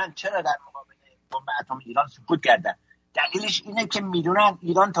اتم دارن چرا در مقابل بمب اتم ایران سکوت کردن؟ دلیلش اینه که میدونن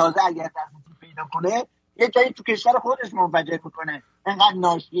ایران تازه اگر دسترسی پیدا کنه یه جایی تو کشور خودش منفجر میکنه. انقدر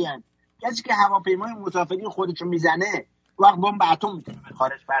ناشیان. کسی که هواپیمای مسافری خودشو میزنه وقت بمب اتم میتونه به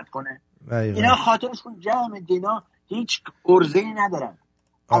خارج پرت کنه. اینا خاطرشون جمع دینا هیچ ارزه‌ای ندارن.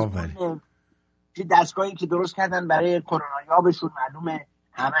 چه دستگاهی که درست کردن برای کرونا یابشون معلومه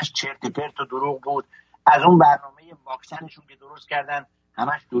همش چرت پرت و دروغ بود. از اون برنامه واکسنشون که درست کردن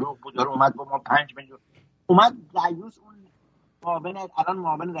همش دروغ بود. داره اومد با ما 5 میلیون اومد رئیس اون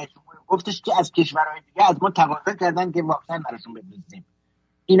معاون رئیس جمهور گفتش که از کشورهای دیگه از ما تقاضا کردن که واکسن براشون بفرستیم.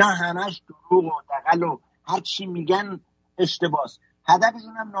 اینا همش دروغ و دغل و هر چی میگن اشتباهه.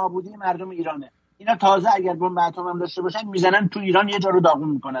 هدفشون هم نابودی مردم ایرانه. اینا تازه اگر بمب اتم هم داشته باشن میزنن تو ایران یه جا رو داغون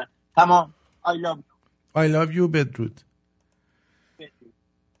میکنن. تمام. I love you بدرود.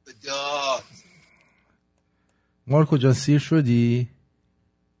 مارکو جان سیر شدی؟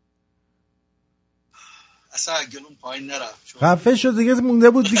 اصلا گلوم پایین نرفت. خفه شد دیگه، مونده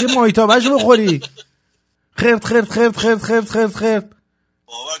بود دیگه مایتابه‌شو بخوری. خرد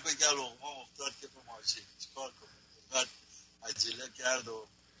باور کن که لقمه افتاد که تو ماشین چیکار کنم؟ بعد عجله کرد و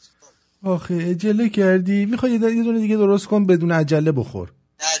آخه عجله کردی؟ میخوای یه دونه دیگه درست کن بدون عجله بخور.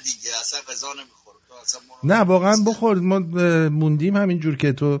 نه دیگه اصلا غذا نمیخورم. تو اصلا نه واقعا بخور. ما موندیم همینجور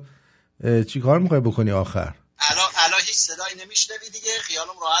که تو چیکار میخوای بکنی آخر؟ الان هیچ صدایی نمیشنوی دیگه، خیالم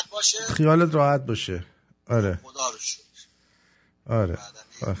راحت باشه. خیالت راحت باشه. آره خدا رو شکر. آره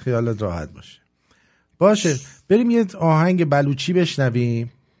خیالت راحت باشه. بریم یه آهنگ بلوچی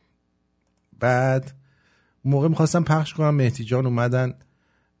بشنویم. بعد موقع میخواستم پخش کنم مهدی جان اومدن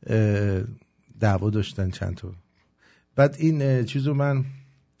دعوا داشتن چند تا. بعد این چیزو من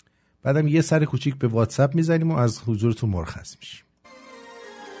بعدم یه سر کوچیک به واتساپ میزنیم و از حضورتون مرخص میشیم.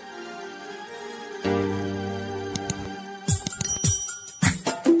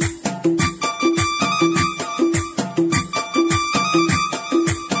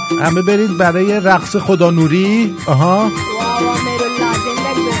 همه برید برای رقص خدا نوری.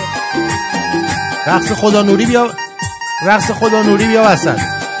 رقص خدا نوری بیا وسط.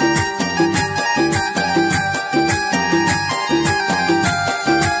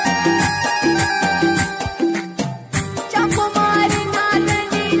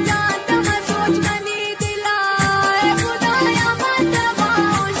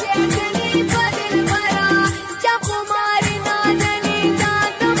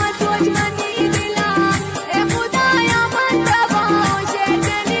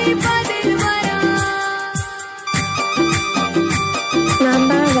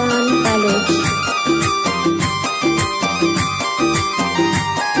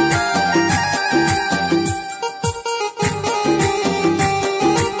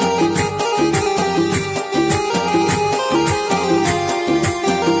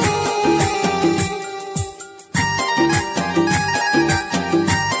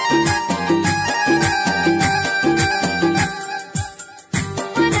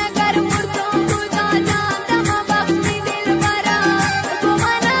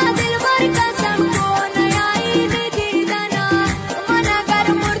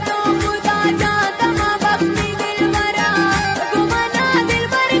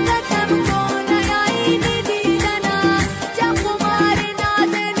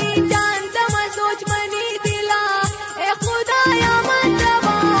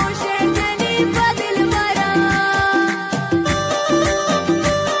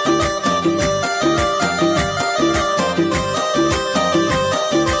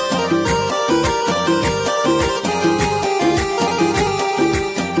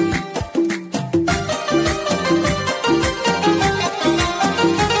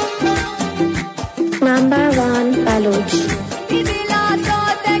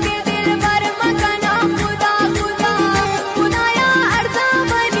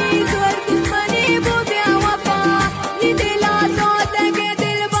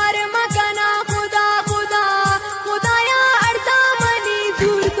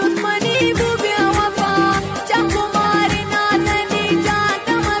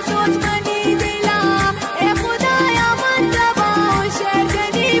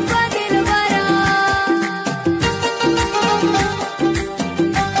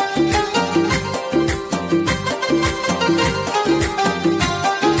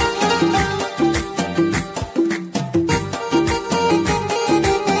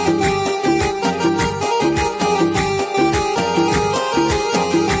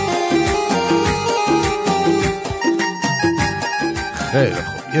 خیلی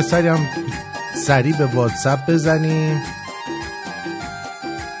خوب، یه سری هم سریع به واتساپ بزنیم.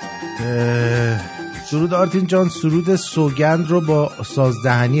 سرود آرتین جان، سرود سوگند رو با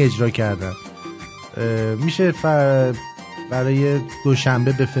سازدهنی اجرا کردن. میشه برای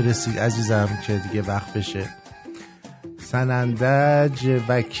دوشنبه بفرستید عزیزم که دیگه وقت بشه. سنندج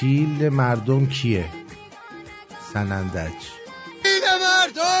وکیل مردم کیه؟ سنندج وکیل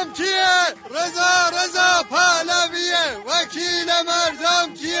مردم کیه؟ رضا پهلویه. وکیل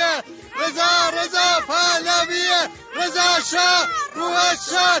مردم کیه؟ رضا پهلویه. رضا شاه روحش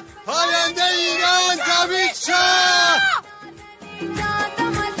شد، پاینده ایران جاوید شاه.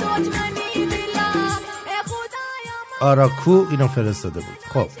 آراکو اینو فرستاده بود.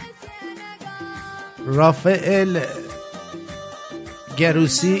 خب رافائل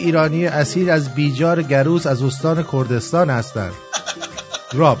گروسی، ایرانی اصیل از بیجار گروس از استان کردستان هستند.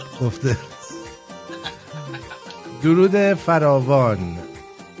 راب گفته. درود فراوان.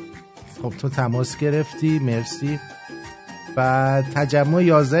 خب تو تماس گرفتی، مرسی. بعد تجمع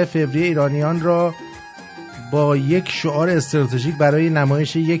 11 فوریه ایرانیان را با یک شعار استراتژیک برای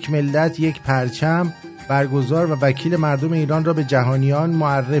نمایش یک ملت یک پرچم برگزار و وکیل مردم ایران را به جهانیان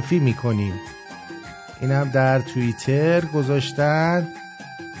معرفی می‌کنیم. اینم در توییتر گذاشتن.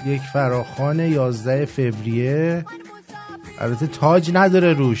 یک فراخوان 11 فوریه. البته تاج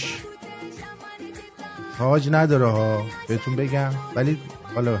نداره روش، تاج نداره ها، بهتون بگم، ولی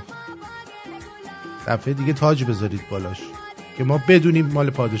حالا دفعه دیگه تاج بذارید بالاش که ما بدونیم مال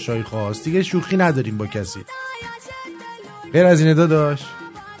پادشاهی خواست. دیگه شوخی نداریم با کسی. غیر از اینه داداش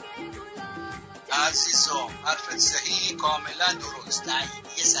عزیزم، حرفت صحیح، کاملا درست،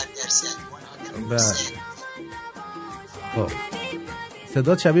 تاییدیه 100%. خب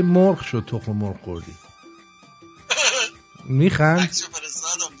صدا شبیه مرغ شد، تخم مرغ خوردی. میخند؟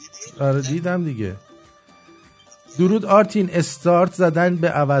 آره دیدم دیگه. درود آرتین، استارت زدن به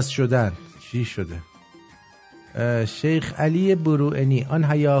عوض شدن. چی شده؟ شیخ علی بروئنی،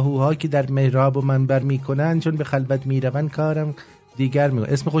 آن هیاهوها که در محراب و منبر میکنن چون به خلوت میرون کارم دیگر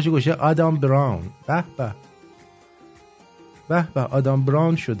میکنن. اسم خوشی گوشه آدم براون. به به به به، آدم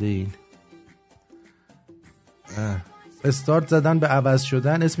براون شده این. استارت زدن به عوض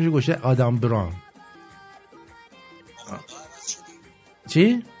شدن، اسمش گوشه آدم براون. چی؟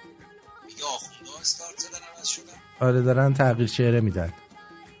 میگه آخونده استارت زدن عوض شدن. آره دارن تغییر چهره میدن.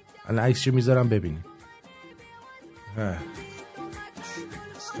 الان عکسشو میذارم ببینیم.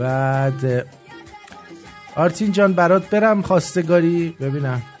 بعد آرتین جان برات برم خواستگاری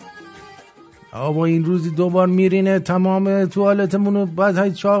ببینم. آبا این روزی 2 بار میرینه تمام توالتمونو بعد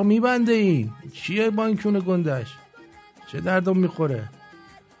های چاق میبنده. این چیه با این کونه گندش؟ چه دردم میخوره؟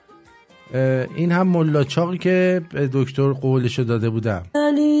 این هم ملا چاقی که دکتر قولشو داده بودم.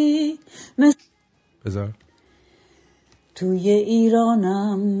 بذار توی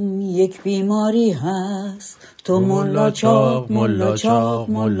ایرانم یک بیماری هست، تو ملا چاق ملا چاق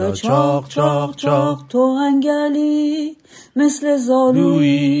ملا چاق چاق چاق، تو انگلی مثل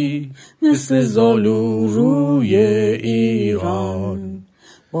زالویی مثل زالو روی ایران.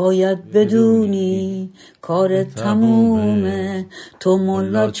 باید بدونی کار تمومه، تو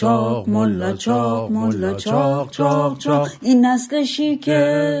ملا چاق ملا چاق ملا چاق چاق چاق. این نسلشی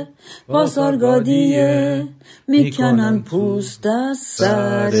که بازارگادیه، میکنن پوست از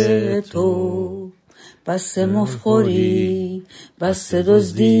سر تو. بس مفخوری بس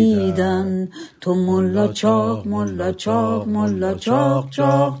دزدیدن، تو ملا چاق ملا چاق ملا چاق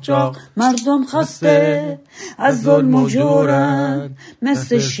چاق چاق. مردم خسته از ظلم و جورن،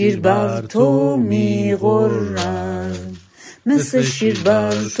 مثل شیر بر تو میغرن، مثل شیر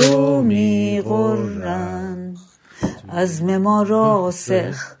بر تو میغرن. عزم ما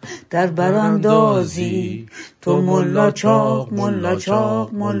راسخ در براندازی، تو ملا چاق ملا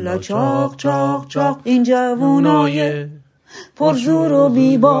چاق ملا چاق چاق چاق. این جوونای پرزور و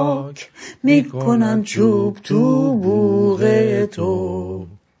بیباک میکنن چوب تو بوق تو.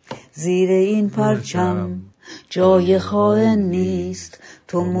 زیر این پرچم جای خائن نیست،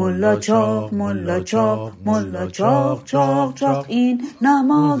 تو ملا چاق ملا چاق ملا چاق چاق چاق. این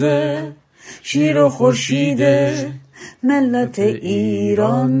نماده شیر و خورشیده، ملت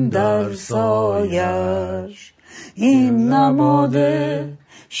ایران در سایش. این نماده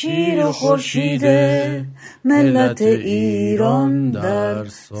شیر و خورشیده، ملت ایران در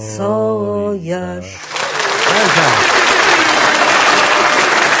سایش.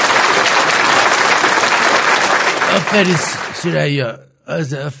 آفرین سریا،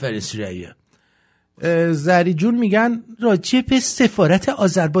 آفرین سریا. زری جون میگن راجع به سفارت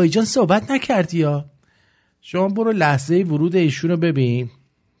آذربایجان صحبت نکردی یا؟ شما برو لحظه ورود ایشونو ببین.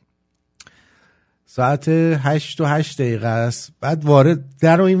 ساعت 8:08 است. بعد وارد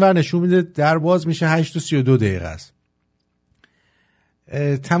در رو این ور نشون میده در باز میشه 8:32 است.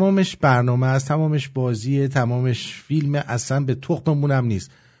 تمامش برنامه است، تمامش بازیه، تمامش فیلم، اصلا به تخممون هم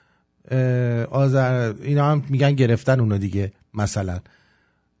نیست. اینا هم میگن گرفتن اونا دیگه. مثلا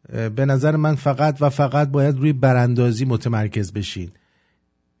به نظر من فقط و فقط باید روی براندازی متمرکز بشین.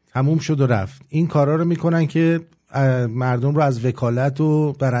 تموم شد و رفت. این کارا رو میکنن که مردم رو از وکالت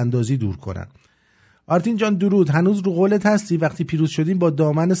و براندازی دور کنن. آرتین جان درود. هنوز رو قولت هستی وقتی پیروز شدیم با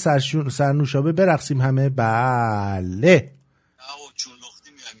دامن سرنوشابه برقصیم همه؟ بله.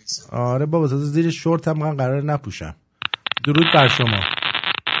 آره بابا، تازه زیر شورت هم من قرار نپوشم. درود بر شما.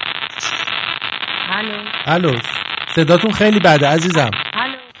 الو صداتون خیلی بده عزیزم.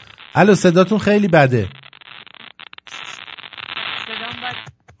 الو صداتون خیلی بده.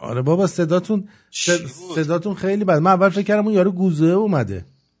 آره بابا صداتون خیلی بده. من اول فکر کردم اون یارو گوزه اومده.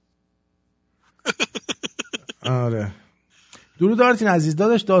 آره درود آرتین عزیز.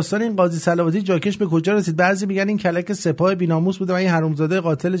 داداش داستان این قاضی صلواتی جاکش به کجا رسید؟ بعضی میگن این کلک سپاه بیناموس بوده و این حرومزاده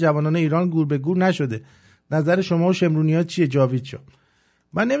قاتل جوانان ایران گور به گور نشده. نظر شما و شمرونی‌ها چیه؟ جاوید شو.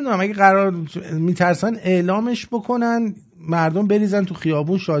 من نمیدونم، اگه قرار میترسن اعلامش بکنن مردم بریزن تو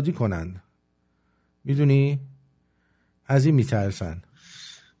خیابون شادی کنن، میدونی؟ از این میترسن.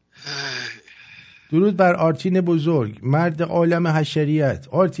 درود بر آرتین بزرگ، مرد عالم حشریت.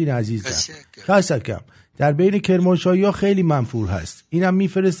 آرتین عزیزم خسکم در بین کرمانشاهی ها خیلی منفور هست. اینم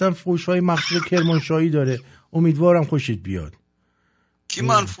میفرستم فوش‌های مخصوص کرمانشاهی داره، امیدوارم خوشت بیاد. کی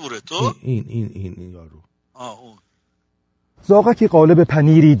منفوره تو؟ این یارو. اون زاغکی قالب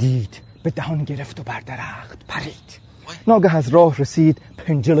پنیری دید، به دهان گرفت و بر درخت پرید. ناگه از راه رسید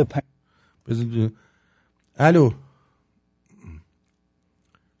پنجل الو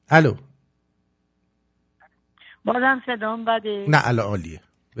بازم صدام بده؟ نه الان عالیه،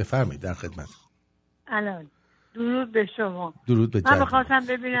 بفرمایید در خدمت. الان درود به شما. درود به من بخواستم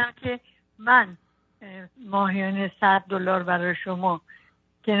ببینم که من ماهیانه $100 برای شما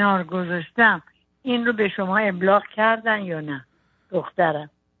کنار گذاشتم، این رو به شما ابلاغ کردن یا نه؟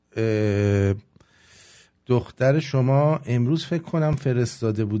 دختر شما امروز فکر کنم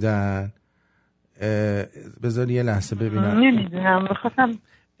فرستاده بودن. بذار یه لحظه ببینم. نمیدونم، بخواستم.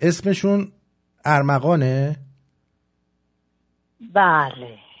 اسمشون ارمغانه؟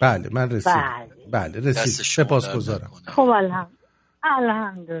 بله من رسید. بله رسید. سپاسگزارم. خب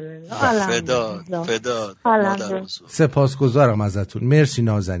الحمدلله. فداد. سپاسگزارم ازتون، مرسی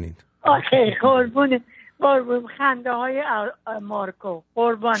نازنین. آخه قربون خنده های مارکو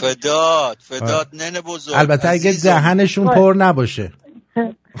قربان. فداد ننه بزرگ. البته اگه دهنشون پر نباشه.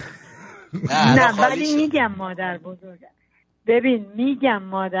 نه ولی میگم مادر بزرگ. ببین میگم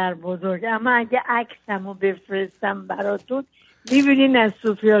مادر بزرگ، اما اگه عکسمو بفرستم براتون میبینین از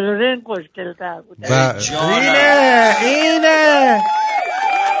سوفیا لورن خوشگل‌تر بوده. اینه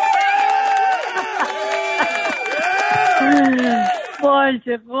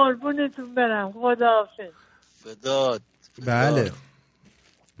باشه قربونتون برم. خداحافظ. فداد. بله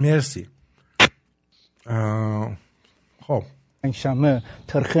مرسی. خب شمه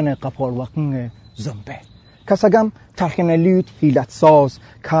ترخن قپار وقن زنبه کسگم ترخن لیوت حیلت ساز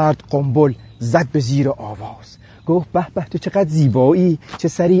کرد قنبل زد به زیر آواز. گفت به به تو چقدر زیبایی، چه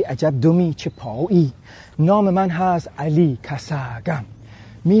سری عجب دمی چه پایی. نام من هست علی کسگم،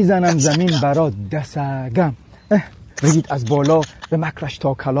 میزنم زمین برات دسگم. رید از بالا به مکرش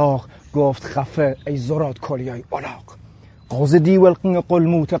تا کلاغ، گفت خفه ای زراد کلیای الاغ. قاضی دیولقن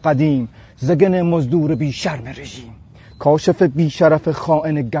قلموت قدیم، زگن مزدور بی شرم رژیم. کاشف بی شرف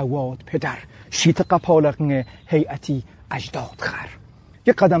خائن گواد پدر، شیط قپالقن هیئتی اجداد خر.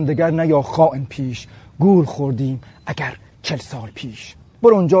 یک قدم دگر نیا خائن پیش، گول خوردیم اگر 40 سال پیش. بر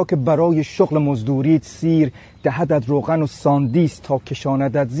اونجا که برای شغل مزدوریت سیر، دهدت روغن و ساندیس تا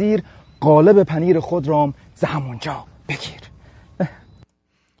کشاندت زیر. قالب پنیر خود رام ز همونجا بگیر.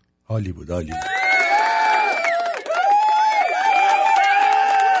 عالی بود.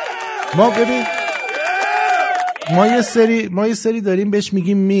 ما ببین ما یه سری داریم بهش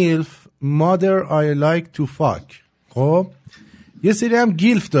میگیم میلف، mother I like to fuck. خب یه سری هم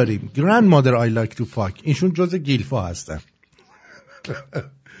گیلف داریم، grandmother I like to fuck. اینشون جز گیلف ها هستن.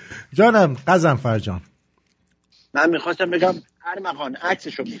 جانم قزنفر جان، من میخواستم بگم ارمغان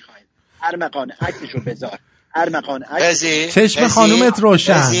عکسشو میخوایم، ارمغان عکسشو بذار، ارمغان عکس. چشم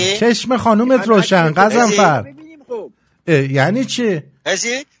خانومت روشن قزنفر. یعنی چی؟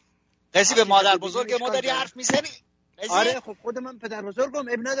 قضی به مادر بزرگ ما داری حرف میزنی؟ آره خب خود من پدر بزرگم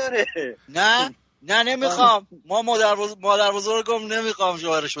اب نداره. نه نمیخوام. ما مادر بزرگم نمیخوام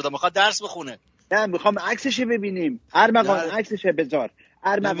جوارش بدم، میخواد درس بخونه. نه میخوام عکسش ببینیم. ارمغان عکسش بذار،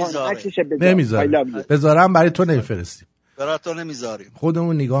 ارمغان عکسش بذار. نمیذارم بذارم برای تو نمیفرستیم، برای تو نمیذاریم،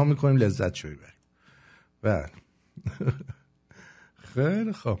 خودمون نگاه میکنیم لذت شوی بریم. بله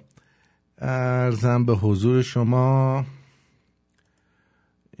خیلی خوب، عرضم به حضور شما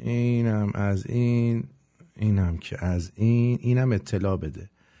اینم از اینم که از اینم اطلاع بده.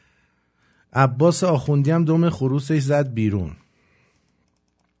 عباس آخوندی هم دم خروسش زد بیرون.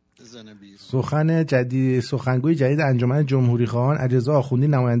 سخنگوی جدید انجمن جمهوری خواهان علیرضا آخوندی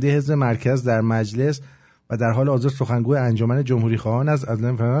نماینده حزب مرکز در مجلس و در حال حاضر سخنگوی انجمن جمهوری خواهان است.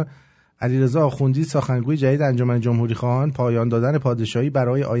 علیرضا آخوندی سخنگوی جدید انجمن جمهوری خواهان، پایان دادن پادشاهی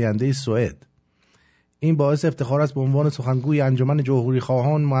برای آینده سوئد. این باعث افتخار است به عنوان سخنگوی انجمن جمهوری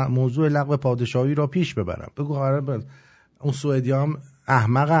خواهان موضوع لغو پادشاهی را پیش ببرم. بگو قرار اون سوئدی هم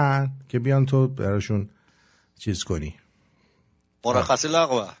احمقن که بیان تو براشون چیز کنی، مرخصی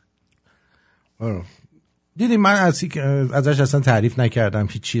لغوه. دیدی من ازش اصلا تعریف نکردم،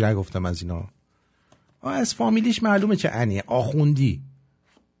 هیچی نگفتم از اینا. از فامیلیش معلومه چه انیه، آخوندی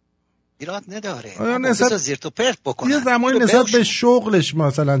ایراد نداره. نسبت زیرت و پرت بکنن. یه زمانی نسبت به شغلش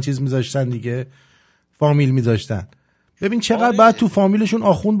مثلا چیز میذاشتن دیگه، فامیل میذاشتن. ببین چقدر باید تو فامیلشون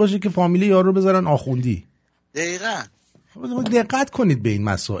آخوند باشه که فامیل یارو بذارن آخوندی. دقیقاً. دقت کنید به این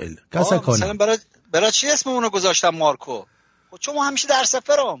مسائل. مثلا برای چی اسم اونو گذاشتن مارکو؟ خب چون ما همیشه در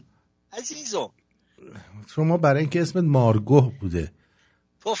سفرم عزیزم. شما برای اینکه اسمت مارگوه بوده.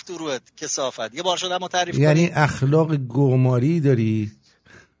 توف دروت کثافت. یه بار شده ما تعریف کنیم. یعنی اخلاق گوماری داری.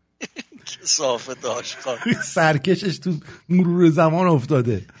 کثافت آشقا. سرکشش تو مرور زمان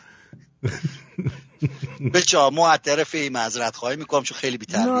افتاده. بچه معترف این معذرت خواهی میکنم چون خیلی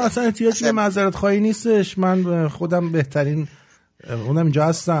بی‌تربیت. نه اصلا احتیاج به معذرت خواهی نیستش. من خودم بهترین خودم اینجا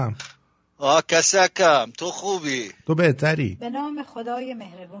هستم. کسکم تو خوبی، تو بهتری. به نام خدای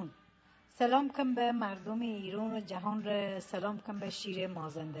مهربون سلام کن به مردم ایران و جهان را، سلام کن به شیر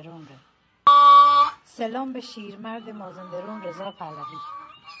مازندران را، سلام به شیرمرد مازندران رضا پهلوی.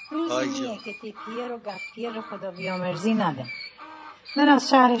 روزی نیه که تیپیر و گپیر خدا بیامرزی نده. من از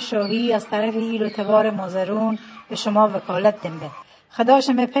شهر شاهی از طرف ایل و تبار مازرون به شما وکالت دنبه.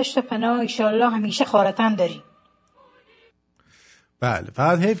 خداشم به پشت و پناه ایشالله همیشه خارتن داری. بله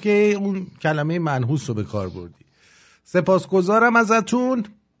فقط حیف که اون کلمه منحوس رو به کار بردی. سپاسگزارم ازتون.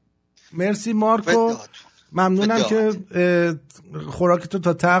 مرسی مارکو، ممنونم که خوراکتو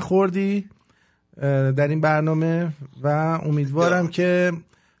تا ته خوردی در این برنامه و امیدوارم که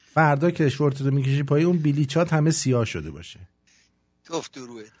فردا که شورتتو میکشی پای اون بیلیچات همه سیاه شده باشه. گفت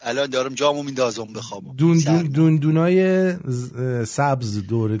دروه الان دارم جامو میندازم بخوام. دونای سبز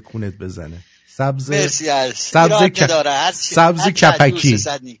دور کونت بزنه. سبز کپکی.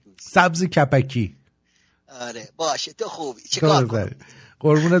 سبز کپکی. آره باشه تو خوبی. چیکار کنم؟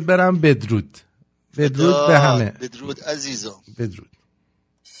 قربونت برم. بدرود به همه. بدرود عزیزم. بدرود.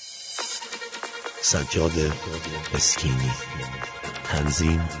 سجاد اسکینی،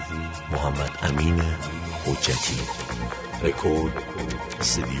 تنظیم محمد امین حجتی، رکورد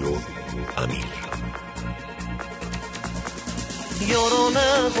استودیو امیر. یارانه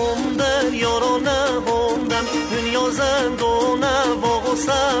همدن یارانه همدن دنیا زندانه واقع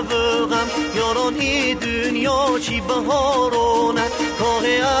سبقم یارانی دنیا چی بهارونه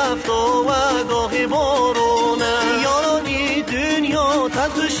گاهی افتا و گاهی بارونه یارانی دنیا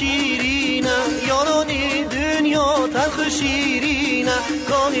تلخ شیرینه یارانی دنیا تلخ شیرینه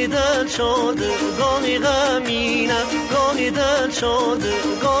گاهی دل شاده گاهی غمینه گاهی دل شاده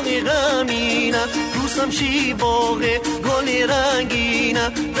گاهی غمینه دوستم شی باغه گلی رنگینه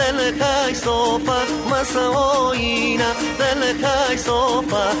دل خاک صافه مسایینه دل خاک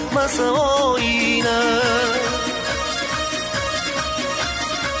صافه مسایینه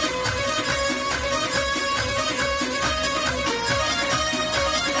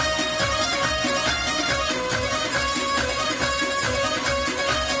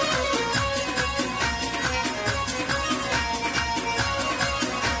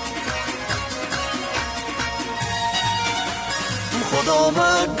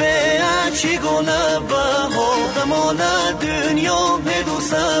خداوند به چی گونه بها دمال دنیا بدو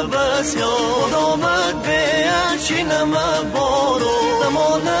سبس یا خداوند به چی نمه بارو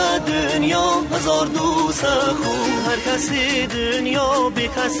دمال دنیا هزار دوست خون هر کسی دنیا بی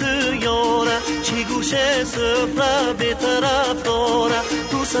کسی یاره چی گوشه سفره به طرف داره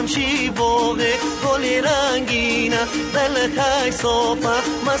دوستم شی باغه گلی رنگینه دل خاک صافه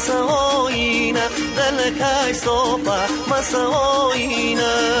مسایینه دل خاک صافه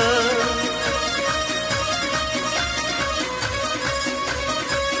مسایینه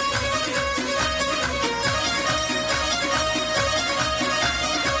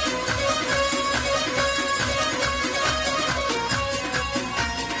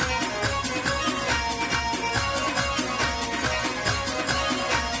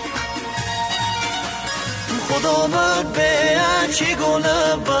خدا آمد به چی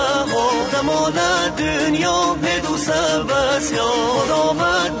گله بها دمال دنیا بدوس بسیا خدا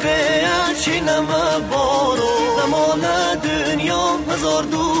آمد به چی نمه بارو دمال دنیا هزار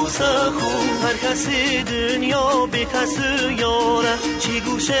دوست خوب هر کسی دنیا به کسی یاره چی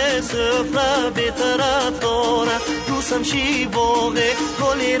گوشه سفره به طرف داره دوستم شی باغه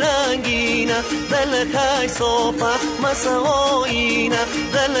گلی رنگینه دلکش صافه مسایینه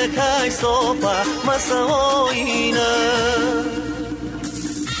دلکش صافه مسایینه